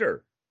dumped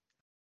her.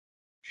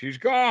 She's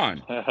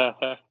gone.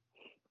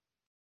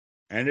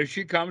 And if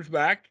she comes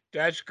back,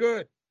 that's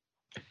good.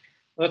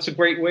 That's a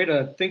great way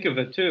to think of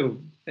it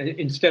too.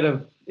 Instead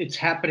of it's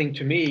happening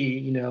to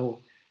me,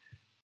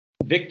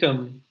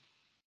 victim,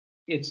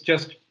 it's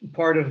just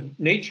part of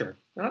nature.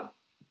 Oh,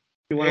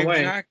 you went away.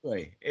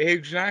 Exactly.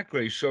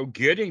 Exactly. So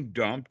getting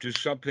dumped is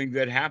something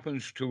that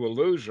happens to a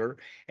loser,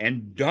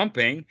 and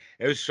dumping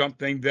is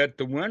something that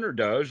the winner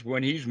does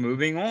when he's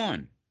moving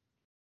on.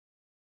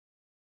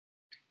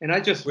 And I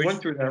just Which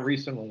went through that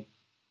recently.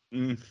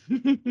 mm.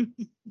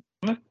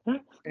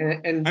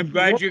 And I'm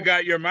glad you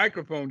got your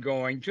microphone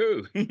going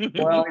too.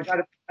 well,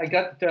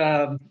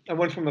 I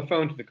went from the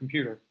phone to the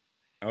computer.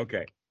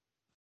 Okay.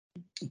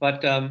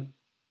 But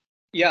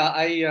yeah,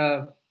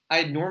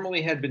 I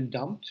normally had been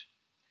dumped,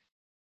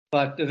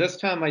 but this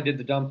time I did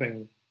the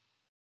dumping.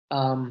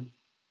 Um,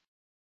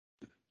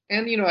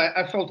 and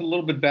I felt a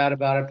little bit bad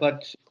about it,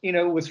 but it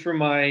was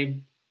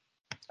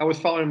I was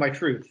following my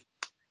truth.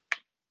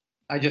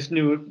 I just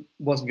knew it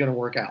wasn't going to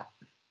work out.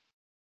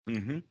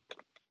 Mm-hmm.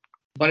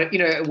 But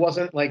it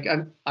wasn't like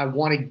I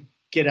want to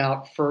get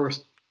out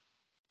first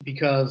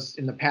because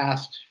in the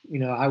past,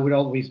 I would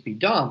always be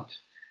dumped.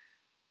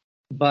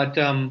 But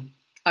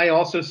I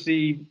also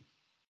see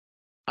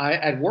I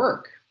at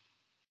work,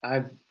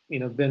 I've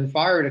been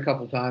fired a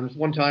couple times.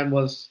 One time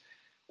was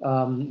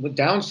with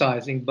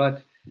downsizing,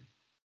 but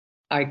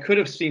I could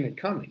have seen it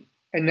coming.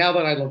 And now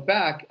that I look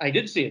back, I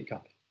did see it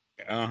coming,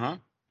 Uh-huh.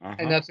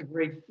 and Uh-huh. it's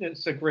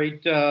a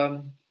great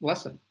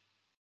lesson.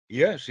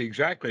 Yes,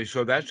 exactly.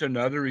 So that's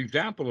another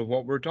example of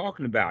what we're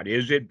talking about.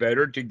 Is it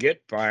better to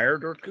get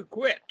fired or to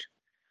quit?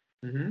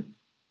 Hmm.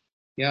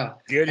 Yeah,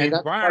 and Getting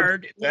that's what I just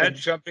fired, did.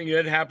 that's something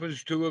that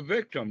happens to a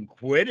victim.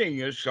 Quitting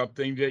is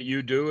something that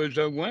you do as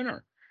a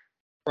winner.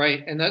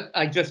 Right, and that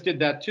I just did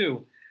that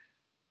too.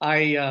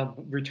 I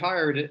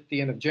retired at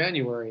the end of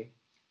January,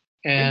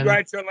 and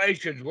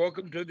Congratulations.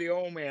 Welcome to the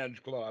old man's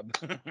club.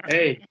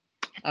 hey,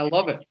 I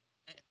love it.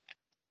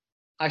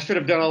 I should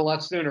have done it a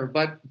lot sooner,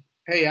 but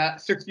hey, at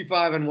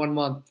 65 in 1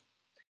 month.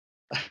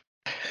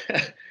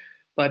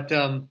 But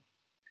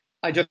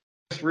I just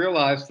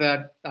realized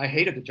that I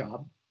hated the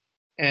job,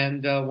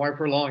 and why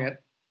prolong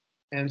it?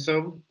 And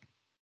so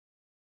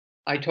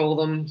I told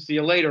them, "See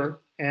you later,"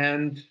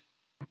 and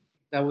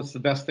that was the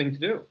best thing to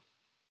do.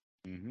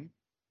 Hmm.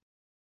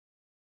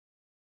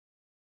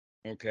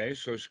 Okay,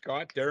 so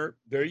Scott, there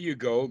you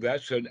go.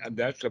 That's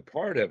a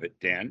part of it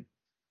then,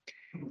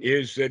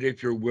 is that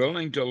if you're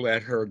willing to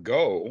let her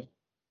go,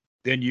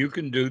 then you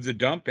can do the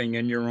dumping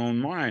in your own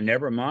mind.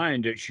 Never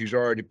mind that she's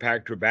already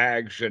packed her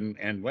bags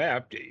and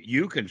left.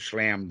 You can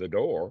slam the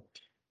door.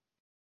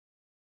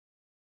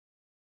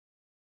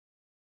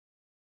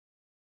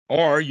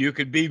 Or you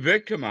could be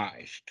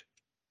victimized,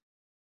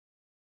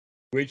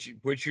 which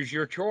is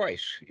your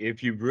choice.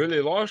 If you've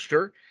really lost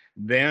her,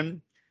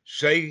 then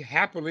say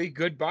happily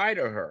goodbye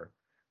to her.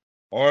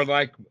 Or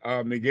like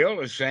Miguel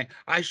is saying,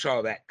 I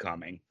saw that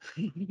coming.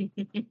 And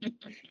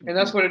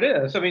that's what it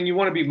is. I mean, you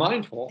want to be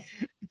mindful,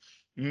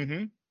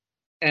 Mm-hmm.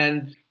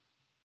 and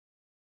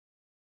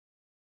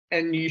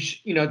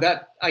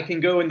that I can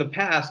go in the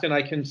past and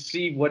I can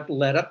see what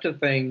led up to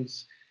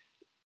things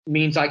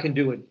means I can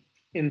do it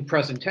in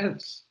present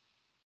tense,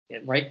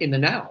 right in the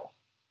now.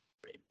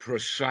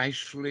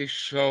 Precisely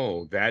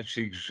so. That's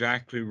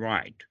exactly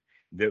right.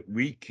 That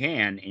we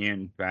can,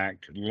 in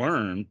fact,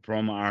 learn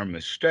from our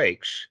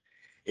mistakes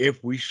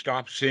if we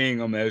stop seeing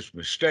them as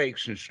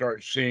mistakes and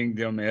start seeing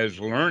them as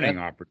Yes, learning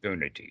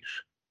opportunities.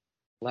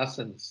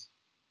 lessons.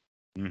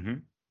 Hmm.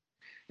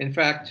 In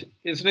fact,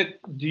 isn't it?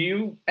 Do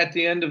you, at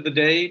the end of the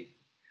day,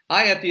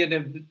 at the end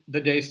of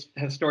the day,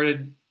 have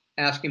started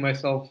asking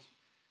myself,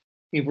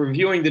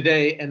 reviewing the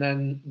day, and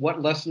then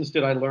what lessons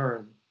did I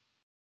learn?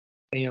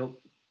 And,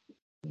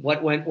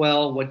 what went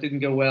well, what didn't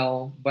go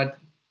well. But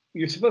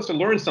you're supposed to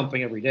learn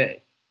something every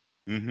day.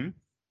 Hmm.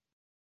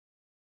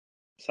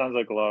 Sounds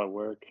like a lot of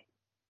work.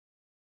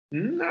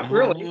 Not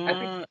really.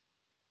 Uh,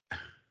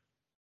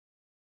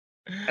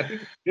 I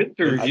think it's good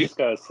to I review. just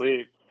gotta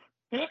sleep.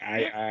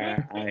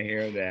 I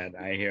hear that.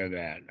 I hear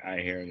that. I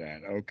hear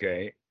that.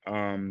 Okay.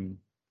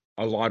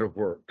 A lot of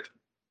work.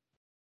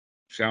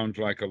 Sounds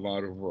like a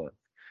lot of work.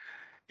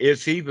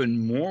 It's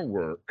even more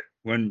work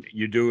when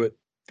you do it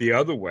the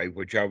other way,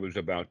 which I was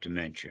about to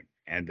mention.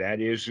 And that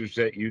is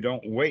that you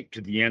don't wait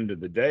to the end of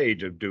the day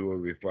to do a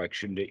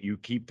reflection, that you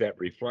keep that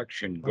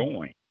reflection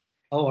going.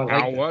 Oh, I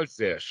How like that. was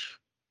this?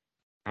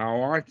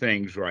 How are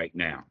things right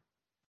now?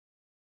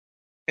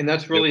 And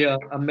that's Yep. really a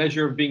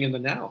measure of being in the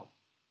now.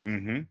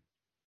 Hmm.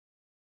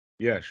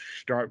 Yes,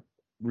 start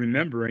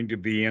remembering to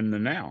be in the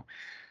now.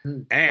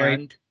 Right.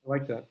 And I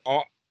like that.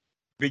 all,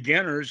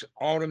 beginners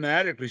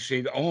automatically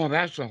see, oh,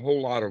 that's a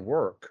whole lot of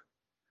work.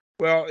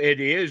 Well, it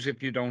is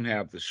if you don't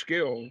have the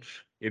skills.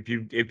 If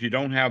you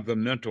don't have the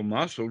mental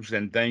muscles,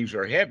 then things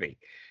are heavy.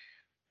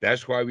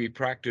 That's why we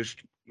practice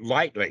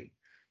lightly.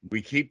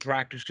 We keep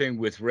practicing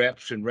with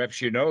reps and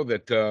reps. You know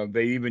that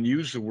they even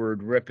use the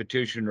word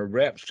repetition or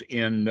reps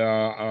in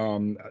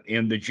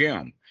the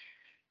gym.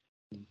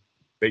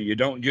 But you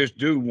don't just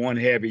do one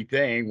heavy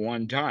thing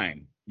one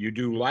time. You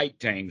do light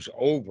things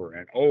over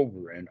and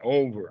over and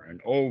over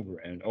and over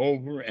and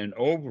over and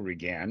over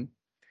again.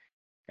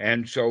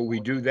 And so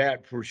we do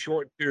that for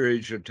short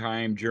periods of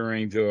time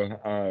during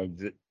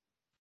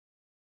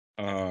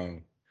uh,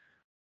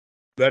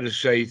 let us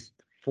say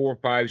 4,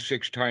 5,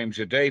 6 times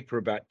a day for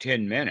about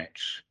 10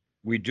 minutes.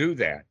 We do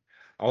that.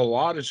 A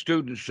lot of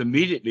students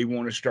immediately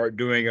want to start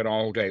doing it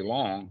all day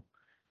long,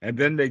 and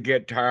then they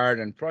get tired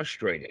and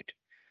frustrated.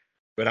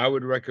 But I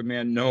would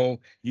recommend, no,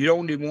 you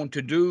only want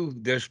to do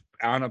this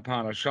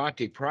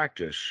anapanasati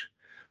practice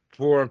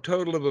for a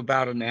total of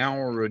about an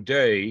hour a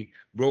day,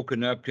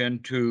 broken up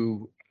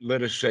into,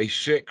 let us say,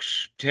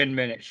 6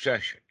 10-minute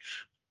sessions,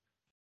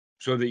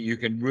 so that you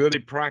can really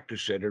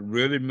practice it and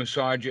really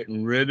massage it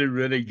and really,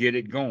 really get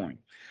it going.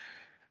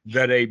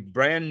 That a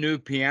brand new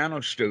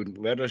piano student,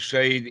 let us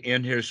say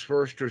in his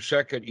first or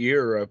second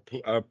year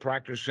of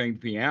practicing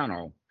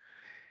piano,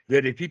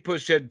 that if he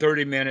puts in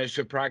 30 minutes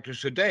of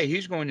practice a day,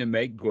 he's going to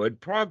make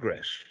good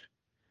progress.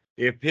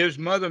 If his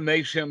mother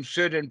makes him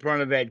sit in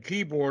front of that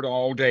keyboard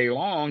all day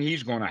long,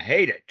 he's going to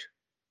hate it.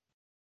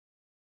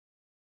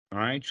 All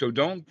right. So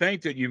don't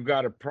think that you've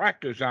got to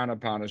practice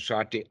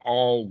anapanasati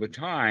all the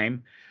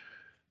time,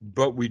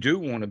 but we do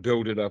want to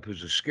build it up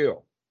as a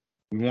skill.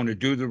 We want to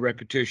do the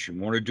repetition,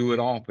 want to do it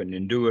often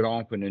and do it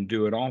often and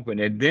do it often.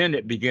 And then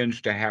it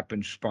begins to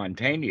happen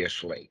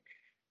spontaneously.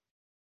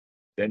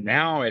 That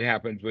now it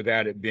happens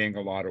without it being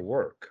a lot of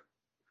work.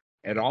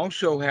 It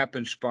also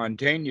happens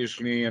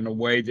spontaneously in a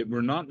way that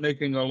we're not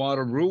making a lot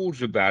of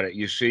rules about it.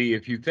 You see,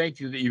 if you think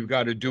that you've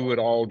got to do it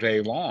all day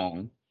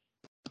long,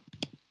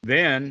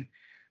 then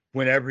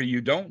whenever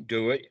you don't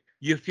do it,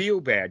 you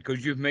feel bad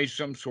because you've made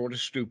some sort of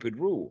stupid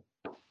rule.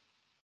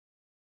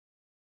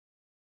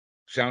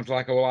 Sounds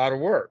like a lot of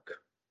work,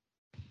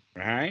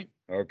 right?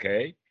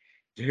 Okay.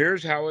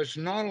 Here's how it's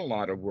not a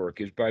lot of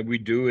work is by we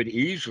do it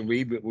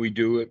easily, but we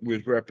do it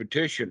with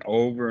repetition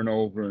over and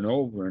over and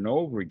over and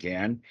over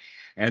again.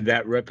 And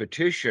that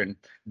repetition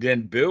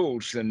then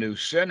builds the new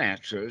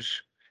synapses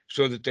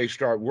so that they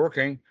start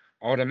working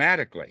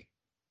automatically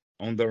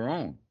on their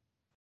own.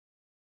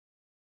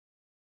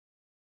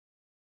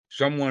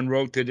 Someone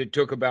wrote that it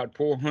took about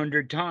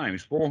 400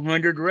 times,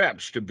 400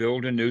 reps to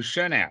build a new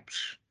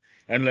synapse,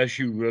 unless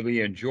you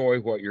really enjoy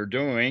what you're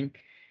doing.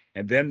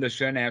 And then the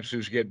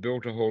synapses get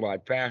built a whole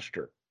lot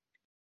faster.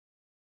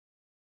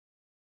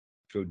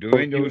 So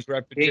doing those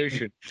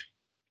repetitions.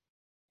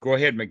 Go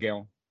ahead,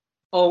 Miguel.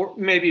 Oh,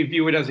 maybe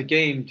view it as a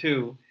game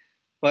too.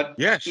 But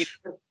Yes.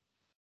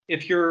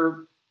 if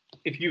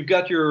you've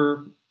got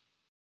your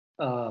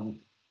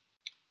um,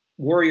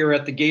 warrior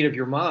at the gate of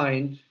your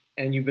mind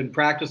and you've been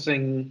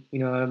practicing,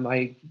 am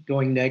I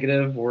going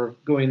negative or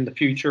going in the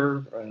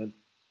future?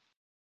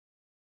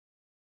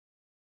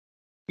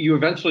 You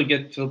eventually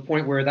get to the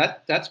point where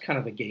that's kind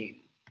of a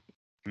game.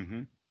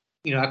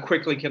 Mm-hmm. How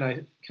quickly can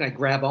I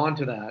grab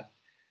onto that?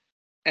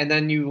 And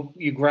then you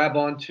grab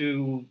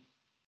onto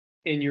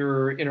in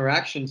your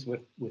interactions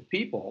with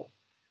people,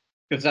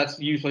 because that's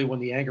usually when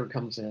the anger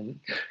comes in,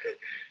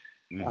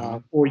 Mm-hmm.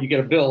 or you get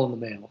a bill in the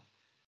mail.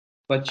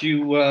 But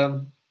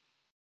you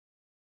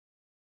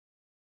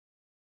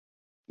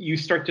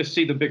start to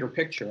see the bigger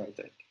picture, I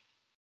think.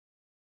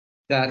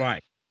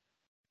 Right.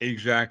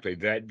 Exactly.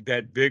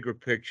 That bigger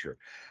picture.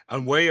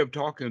 A way of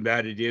talking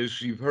about it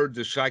is you've heard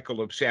the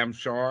cycle of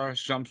samsara.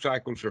 Some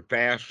cycles are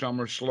fast, some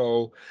are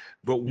slow.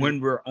 But when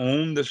we're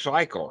on the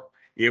cycle,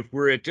 if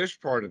we're at this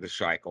part of the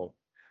cycle,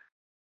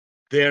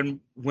 then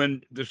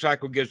when the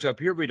cycle gets up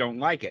here, we don't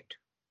like it.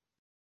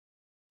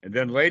 And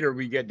then later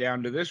we get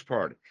down to this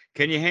part.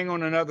 Can you hang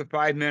on another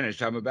 5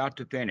 minutes? I'm about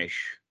to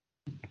finish.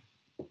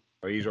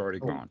 Oh, he's already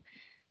gone.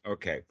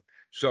 Okay.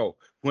 So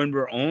when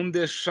we're on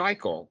this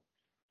cycle,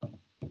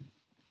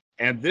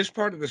 and this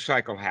part of the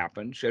cycle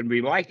happens and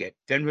we like it,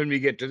 then when we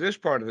get to this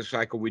part of the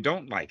cycle, we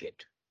don't like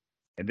it.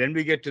 And then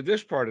we get to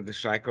this part of the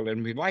cycle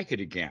and we like it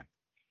again.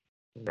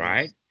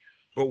 Right?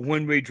 But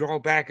when we draw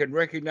back and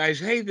recognize,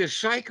 hey, this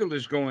cycle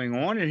is going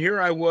on, and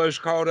here I was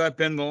caught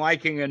up in the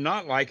liking and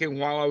not liking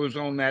while I was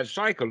on that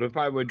cycle. If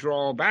I would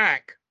draw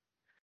back,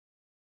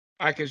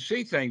 I can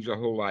see things a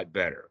whole lot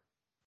better.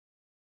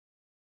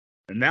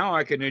 And now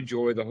I can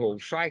enjoy the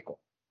whole cycle.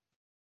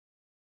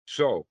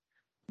 So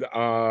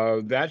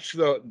that's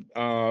the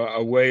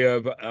a way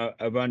of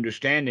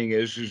understanding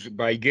is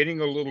by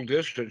getting a little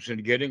distance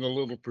and getting a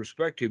little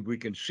perspective, we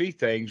can see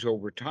things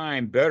over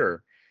time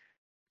better.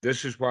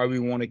 This is why we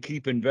want to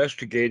keep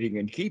investigating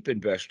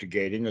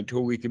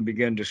until we can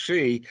begin to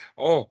see,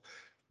 oh,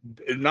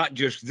 not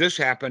just this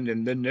happened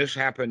and then this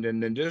happened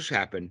and then this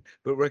happened,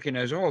 but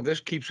recognize, oh,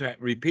 this keeps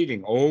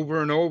repeating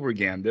over and over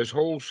again. This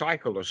whole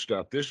cycle of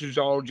stuff. This is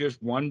all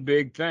just one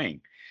big thing.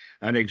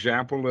 An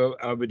example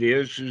of it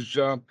is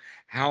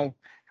how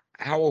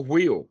how a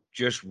wheel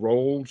just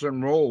rolls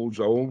and rolls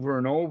over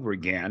and over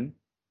again,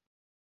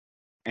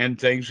 and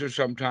things are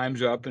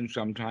sometimes up and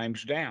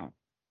sometimes down.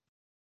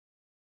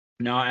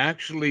 Now,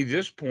 actually,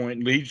 this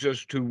point leads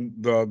us to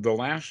the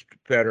last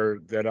fetter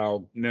that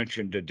I'll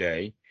mention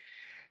today,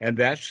 and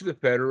that's the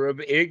fetter of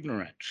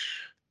ignorance.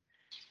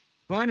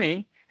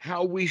 Funny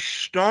how we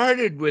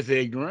started with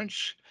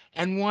ignorance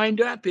and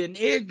wind up in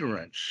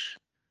ignorance.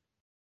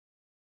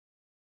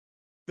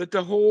 But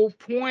the whole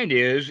point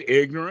is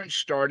ignorance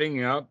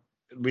starting up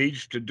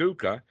leads to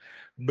dukkha,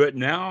 but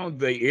now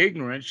the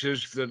ignorance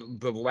is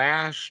the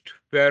last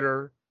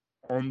fetter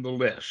on the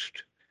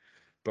list,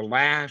 the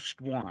last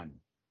one.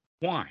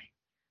 Why?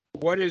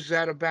 What is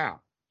that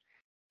about?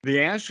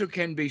 The answer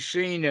can be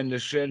seen in the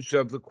sense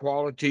of the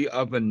quality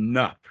of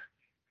enough.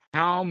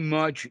 How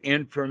much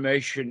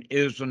information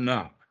is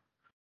enough?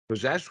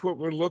 Because that's what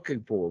we're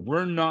looking for.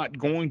 We're not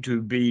going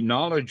to be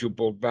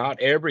knowledgeable about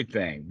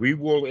everything. We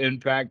will,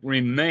 in fact,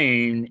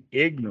 remain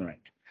ignorant.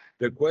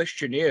 The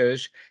question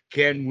is,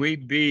 can we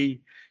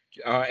be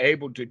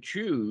able to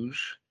choose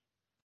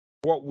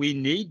what we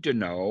need to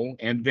know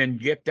and then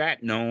get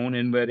that known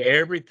and let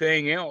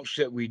everything else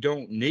that we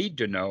don't need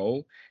to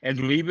know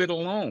and leave it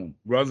alone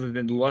rather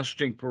than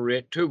lusting for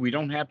it too? We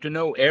don't have to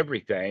know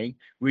everything.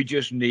 We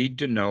just need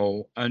to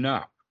know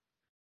enough.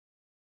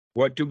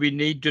 What do we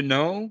need to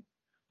know?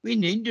 We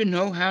need to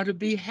know how to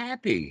be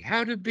happy,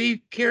 how to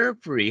be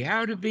carefree,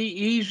 how to be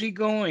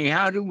easygoing,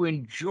 how to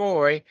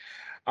enjoy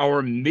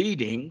our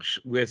meetings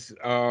with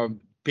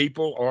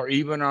people or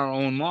even our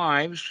own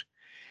lives,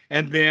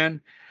 and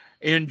then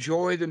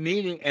enjoy the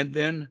meeting and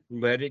then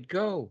let it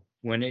go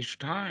when it's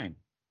time.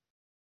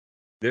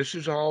 This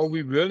is all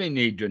we really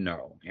need to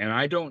know. And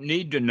I don't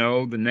need to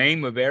know the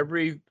name of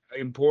every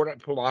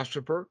important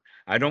philosopher.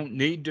 I don't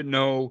need to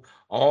know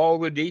all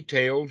the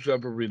details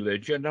of a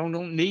religion. I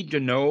don't need to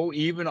know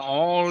even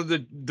all of the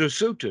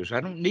suttas. I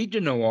don't need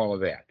to know all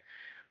of that.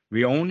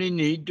 We only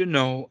need to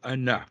know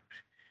enough.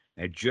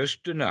 And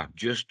just enough,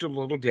 just a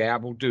little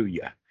dab will do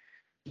you.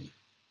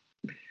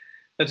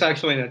 That's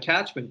actually an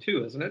attachment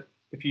too, isn't it?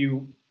 If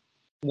you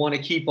want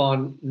to keep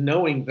on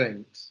knowing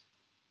things.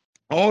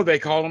 Oh, they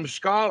call them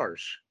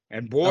scholars.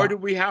 And boy, do Ah.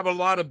 we have a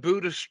lot of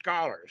Buddhist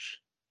scholars.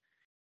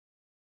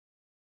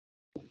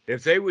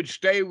 If they would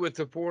stay with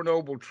the Four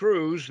Noble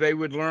Truths, they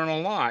would learn a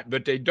lot,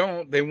 but they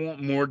don't. They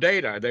want more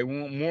data. They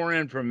want more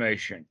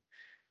information.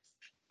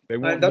 They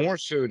want more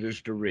That's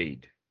suttas to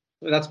read.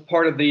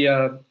 part of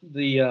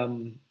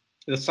the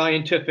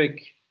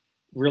scientific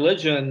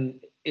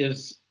religion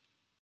is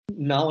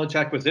knowledge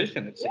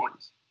acquisition. It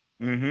seems.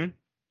 Mm-hmm.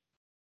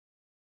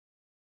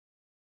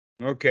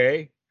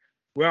 Okay.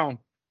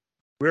 Well,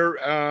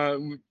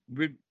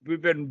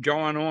 we've been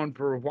going on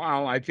for a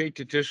while. I think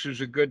that this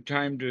is a good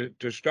time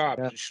to stop.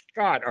 Yeah.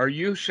 Scott, are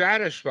you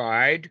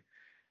satisfied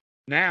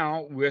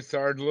now with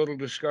our little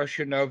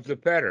discussion of the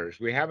fetters?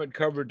 We haven't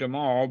covered them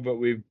all, but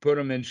we've put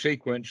them in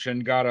sequence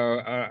and got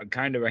a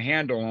kind of a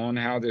handle on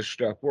how this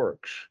stuff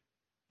works.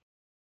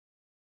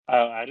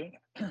 Oh, I didn't.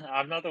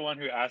 I'm not the one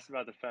who asked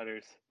about the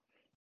fetters.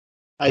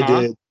 I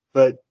Huh? did,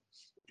 but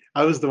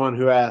I was the one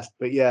who asked.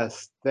 But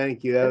yes,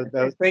 thank you.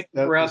 Thank you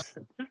for was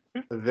asking.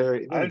 a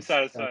very I'm thanks.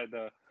 satisfied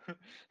though.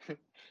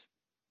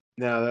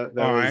 No,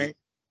 that All was right.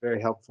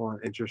 very helpful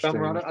and interesting.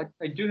 Rana,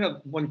 I do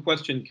have one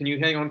question. Can you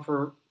hang on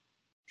for a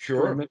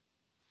Sure. minute?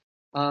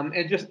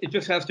 It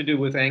just has to do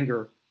with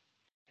anger,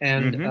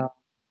 and Mm-hmm.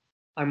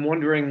 I'm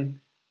wondering,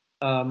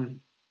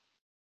 um,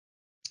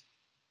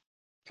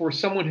 for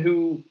someone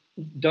who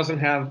doesn't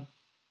have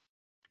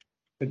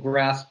the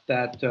grasp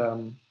that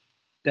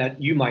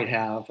you might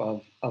have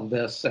of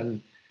this,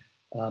 and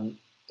um,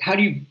 how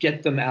do you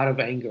get them out of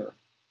anger?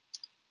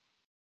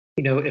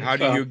 You know, How if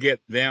do you get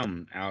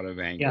them out of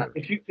yeah, anger?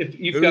 if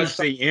you've got Who's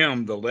some, the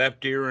M, the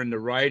left ear and the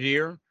right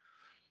ear?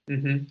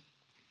 Mhm.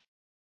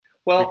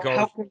 Well,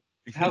 Because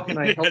how can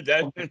I help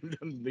that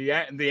someone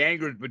the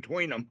anger is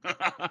between them.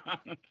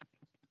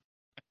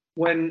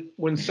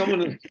 when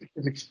someone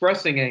is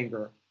expressing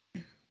anger?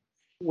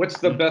 What's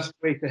the best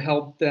way to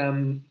help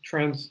them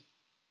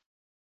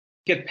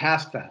get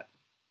past that?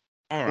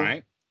 All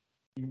right.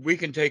 We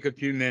can take a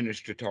few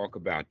minutes to talk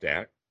about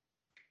that.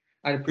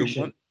 I'd The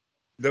appreciate one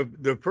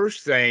it. the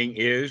first thing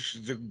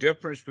is the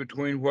difference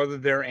between whether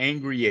they're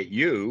angry at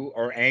you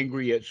or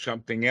angry at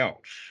something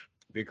else,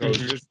 because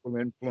Mhm. this will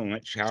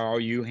influence how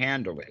you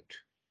handle it.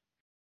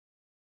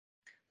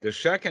 The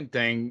second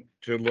thing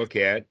to look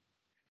at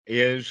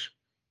is,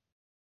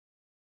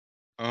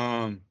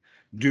 um,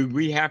 do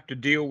we have to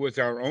deal with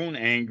our own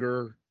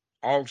anger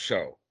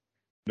also?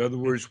 In other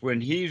words,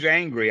 when he's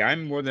angry,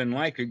 I'm more than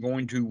likely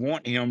going to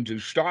want him to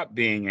stop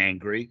being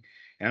angry,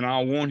 and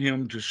I'll want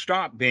him to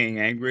stop being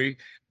angry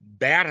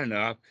bad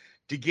enough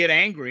to get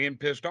angry and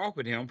pissed off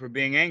at him for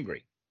being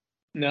angry.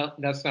 No,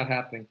 that's not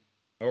happening.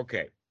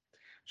 Okay.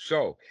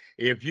 So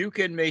if you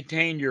can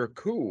maintain your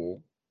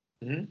cool,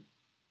 Mhm.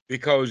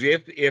 because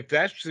if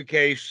that's the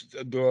case,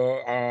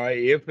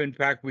 if in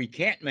fact we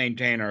can't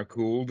maintain our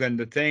cool, then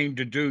the thing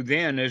to do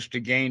then is to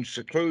gain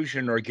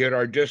seclusion or get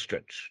our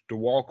distance, to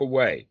walk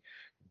away,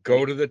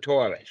 go to the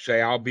toilet,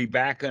 say I'll be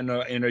back in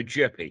a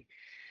jiffy,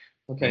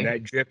 and Okay.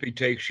 that jiffy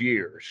takes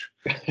years.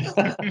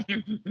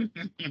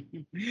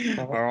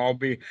 Or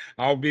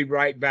I'll be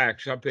right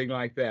back, something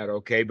like that.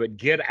 Okay, but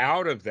get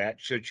out of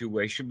that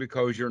situation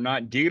because you're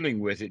not dealing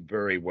with it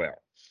very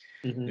well.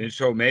 Mhm. And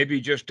so maybe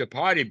just a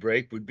potty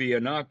break would be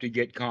enough to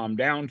get calmed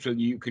down so that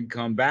you can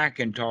come back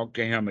and talk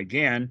to him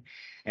again.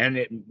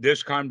 And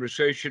this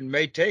conversation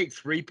may take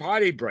 3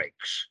 potty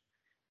breaks.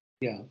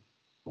 Yeah.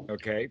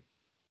 Okay.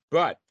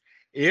 But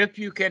if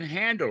you can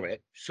handle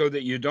it so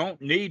that you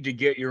don't need to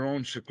get your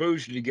own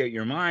seclusion to get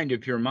your mind,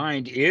 if your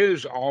mind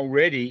is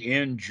already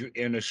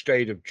in a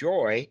state of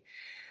joy,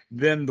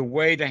 then the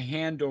way to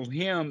handle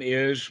him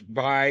is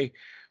by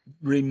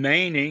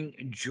remaining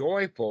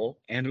joyful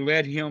and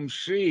let him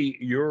see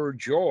your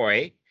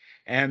joy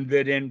and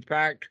that in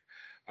fact,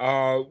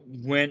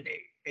 when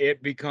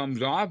it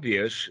becomes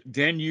obvious,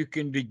 then you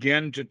can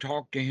begin to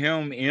talk to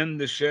him in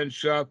the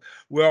sense of,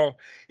 well,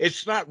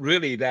 it's not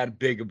really that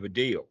big of a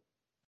deal,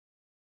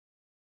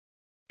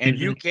 and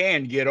you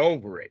can get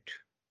over it.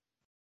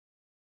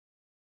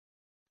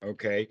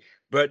 Okay.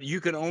 But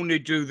you can only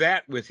do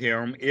that with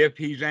him if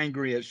he's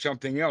angry at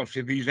something else.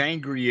 If he's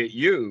angry at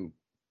you,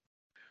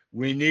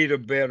 we need a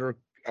better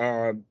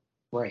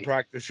Right.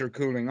 practice or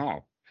cooling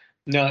off.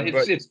 No,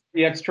 But it's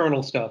the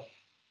external stuff.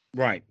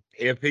 right.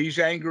 If he's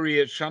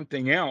angry at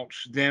something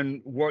else,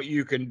 then what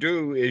you can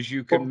do is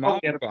you can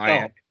Probably at modify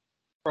himself. it.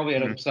 Probably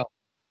at Mhm. himself.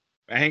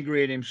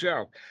 Angry at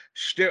himself.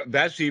 Still,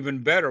 that's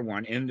even better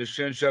one in the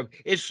sense of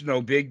it's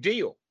no big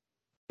deal.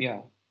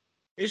 Yeah.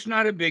 It's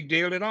not a big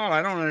deal at all.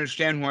 I don't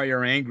understand why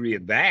you're angry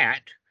at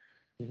that.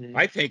 Mhm.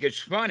 I think it's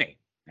funny.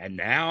 And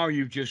now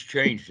you've just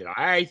changed it.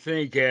 I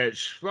think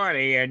it's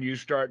funny. And you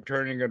start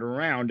turning it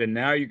around. And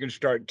now you can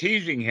start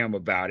teasing him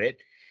about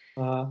it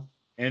Uh,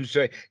 and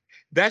say,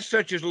 that's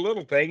such a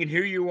little thing. And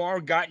here you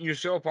are, gotten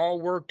yourself all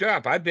worked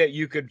up. I bet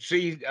you could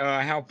see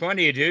how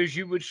funny it is.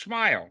 You would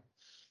smile.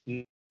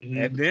 mhm.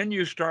 And then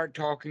you start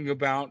talking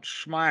about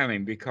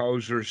smiling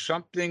because there's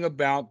something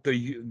about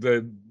the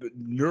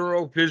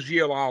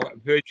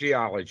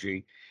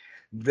neurophysiology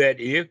that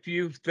if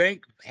you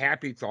think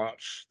happy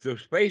thoughts, the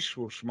face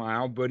will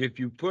smile. But if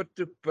you put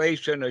the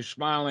face in a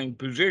smiling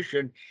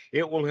position,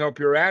 it will help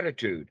your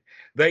attitude.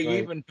 They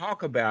Right. even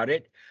talk about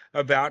it,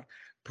 about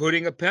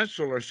putting a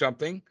pencil or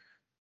something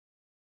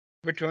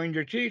between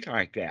your teeth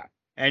like that.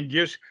 And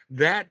just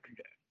that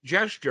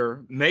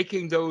gesture,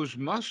 making those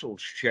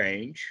muscles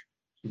change,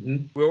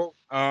 Mhm.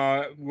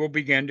 will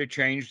begin to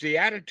change the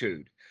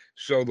attitude.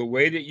 So the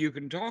way that you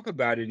can talk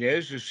about it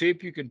is to see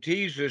if you can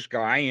tease this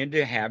guy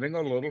into having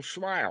a little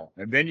smile.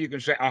 And then you can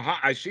say, aha,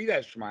 I see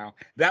that smile.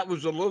 That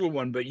was a little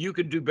one, but you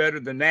can do better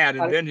than that.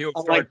 And then he'll I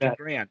like start to that.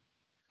 grin.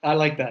 I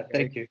like that. Okay.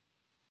 Thank you.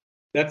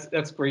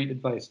 That's great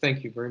advice.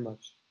 Thank you very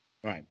much.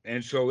 Right.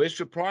 And so it's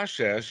a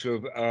process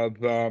of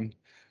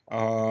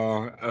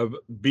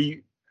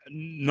be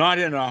not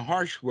in a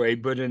harsh way,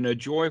 but in a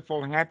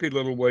joyful, happy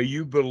little way.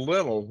 You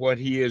belittle what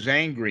he is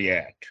angry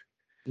at.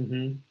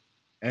 Hmm.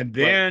 And Right.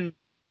 then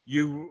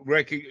you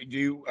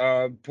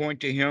point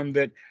to him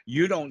that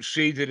you don't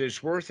see that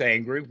it's worth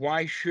angry.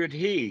 Why should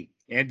he?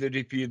 And that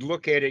if you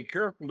look at it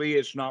carefully,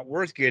 it's not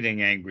worth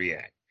getting angry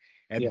at.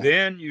 And Yeah.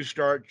 then you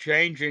start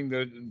changing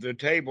the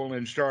table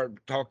and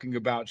start talking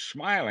about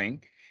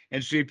smiling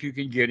and see if you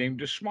can get him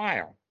to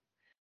smile.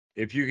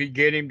 If you can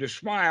get him to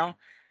smile,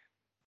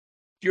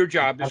 your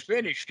job is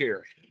finished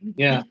here.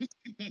 Yeah.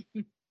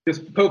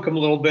 Just poke him a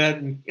little bit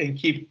and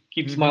keep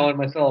Hmm. smiling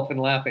myself and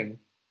laughing.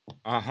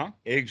 Uh-huh.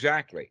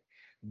 Exactly.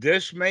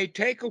 This may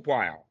take a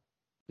while.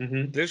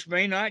 Hmm. This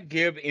may not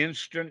give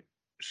instant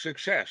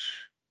success,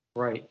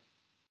 Right.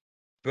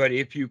 but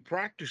if you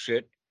practice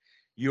it,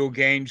 you'll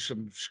gain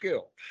some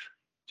skills.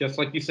 Just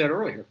like you said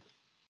earlier,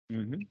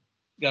 Hmm. you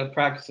got to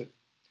practice it.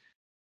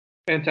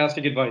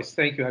 Fantastic advice.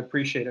 Thank you. I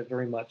appreciate it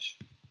very much.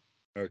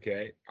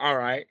 Okay. All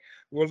right.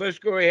 Well, let's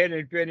go ahead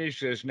and finish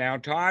this now.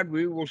 Todd,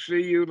 we will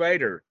see you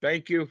later.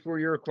 Thank you for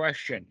your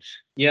questions.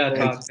 Yeah, Thanks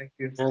Todd. for Thank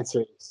you. the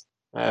answers.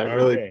 I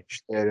really Okay.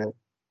 appreciate it.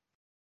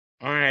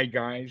 All right,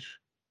 guys.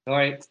 All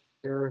right.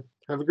 Sure.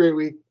 Have a great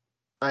week.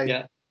 Bye.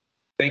 Yeah.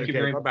 Thank you Okay.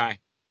 very Bye much. bye.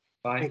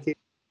 Bye. Thank you.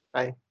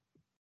 Bye.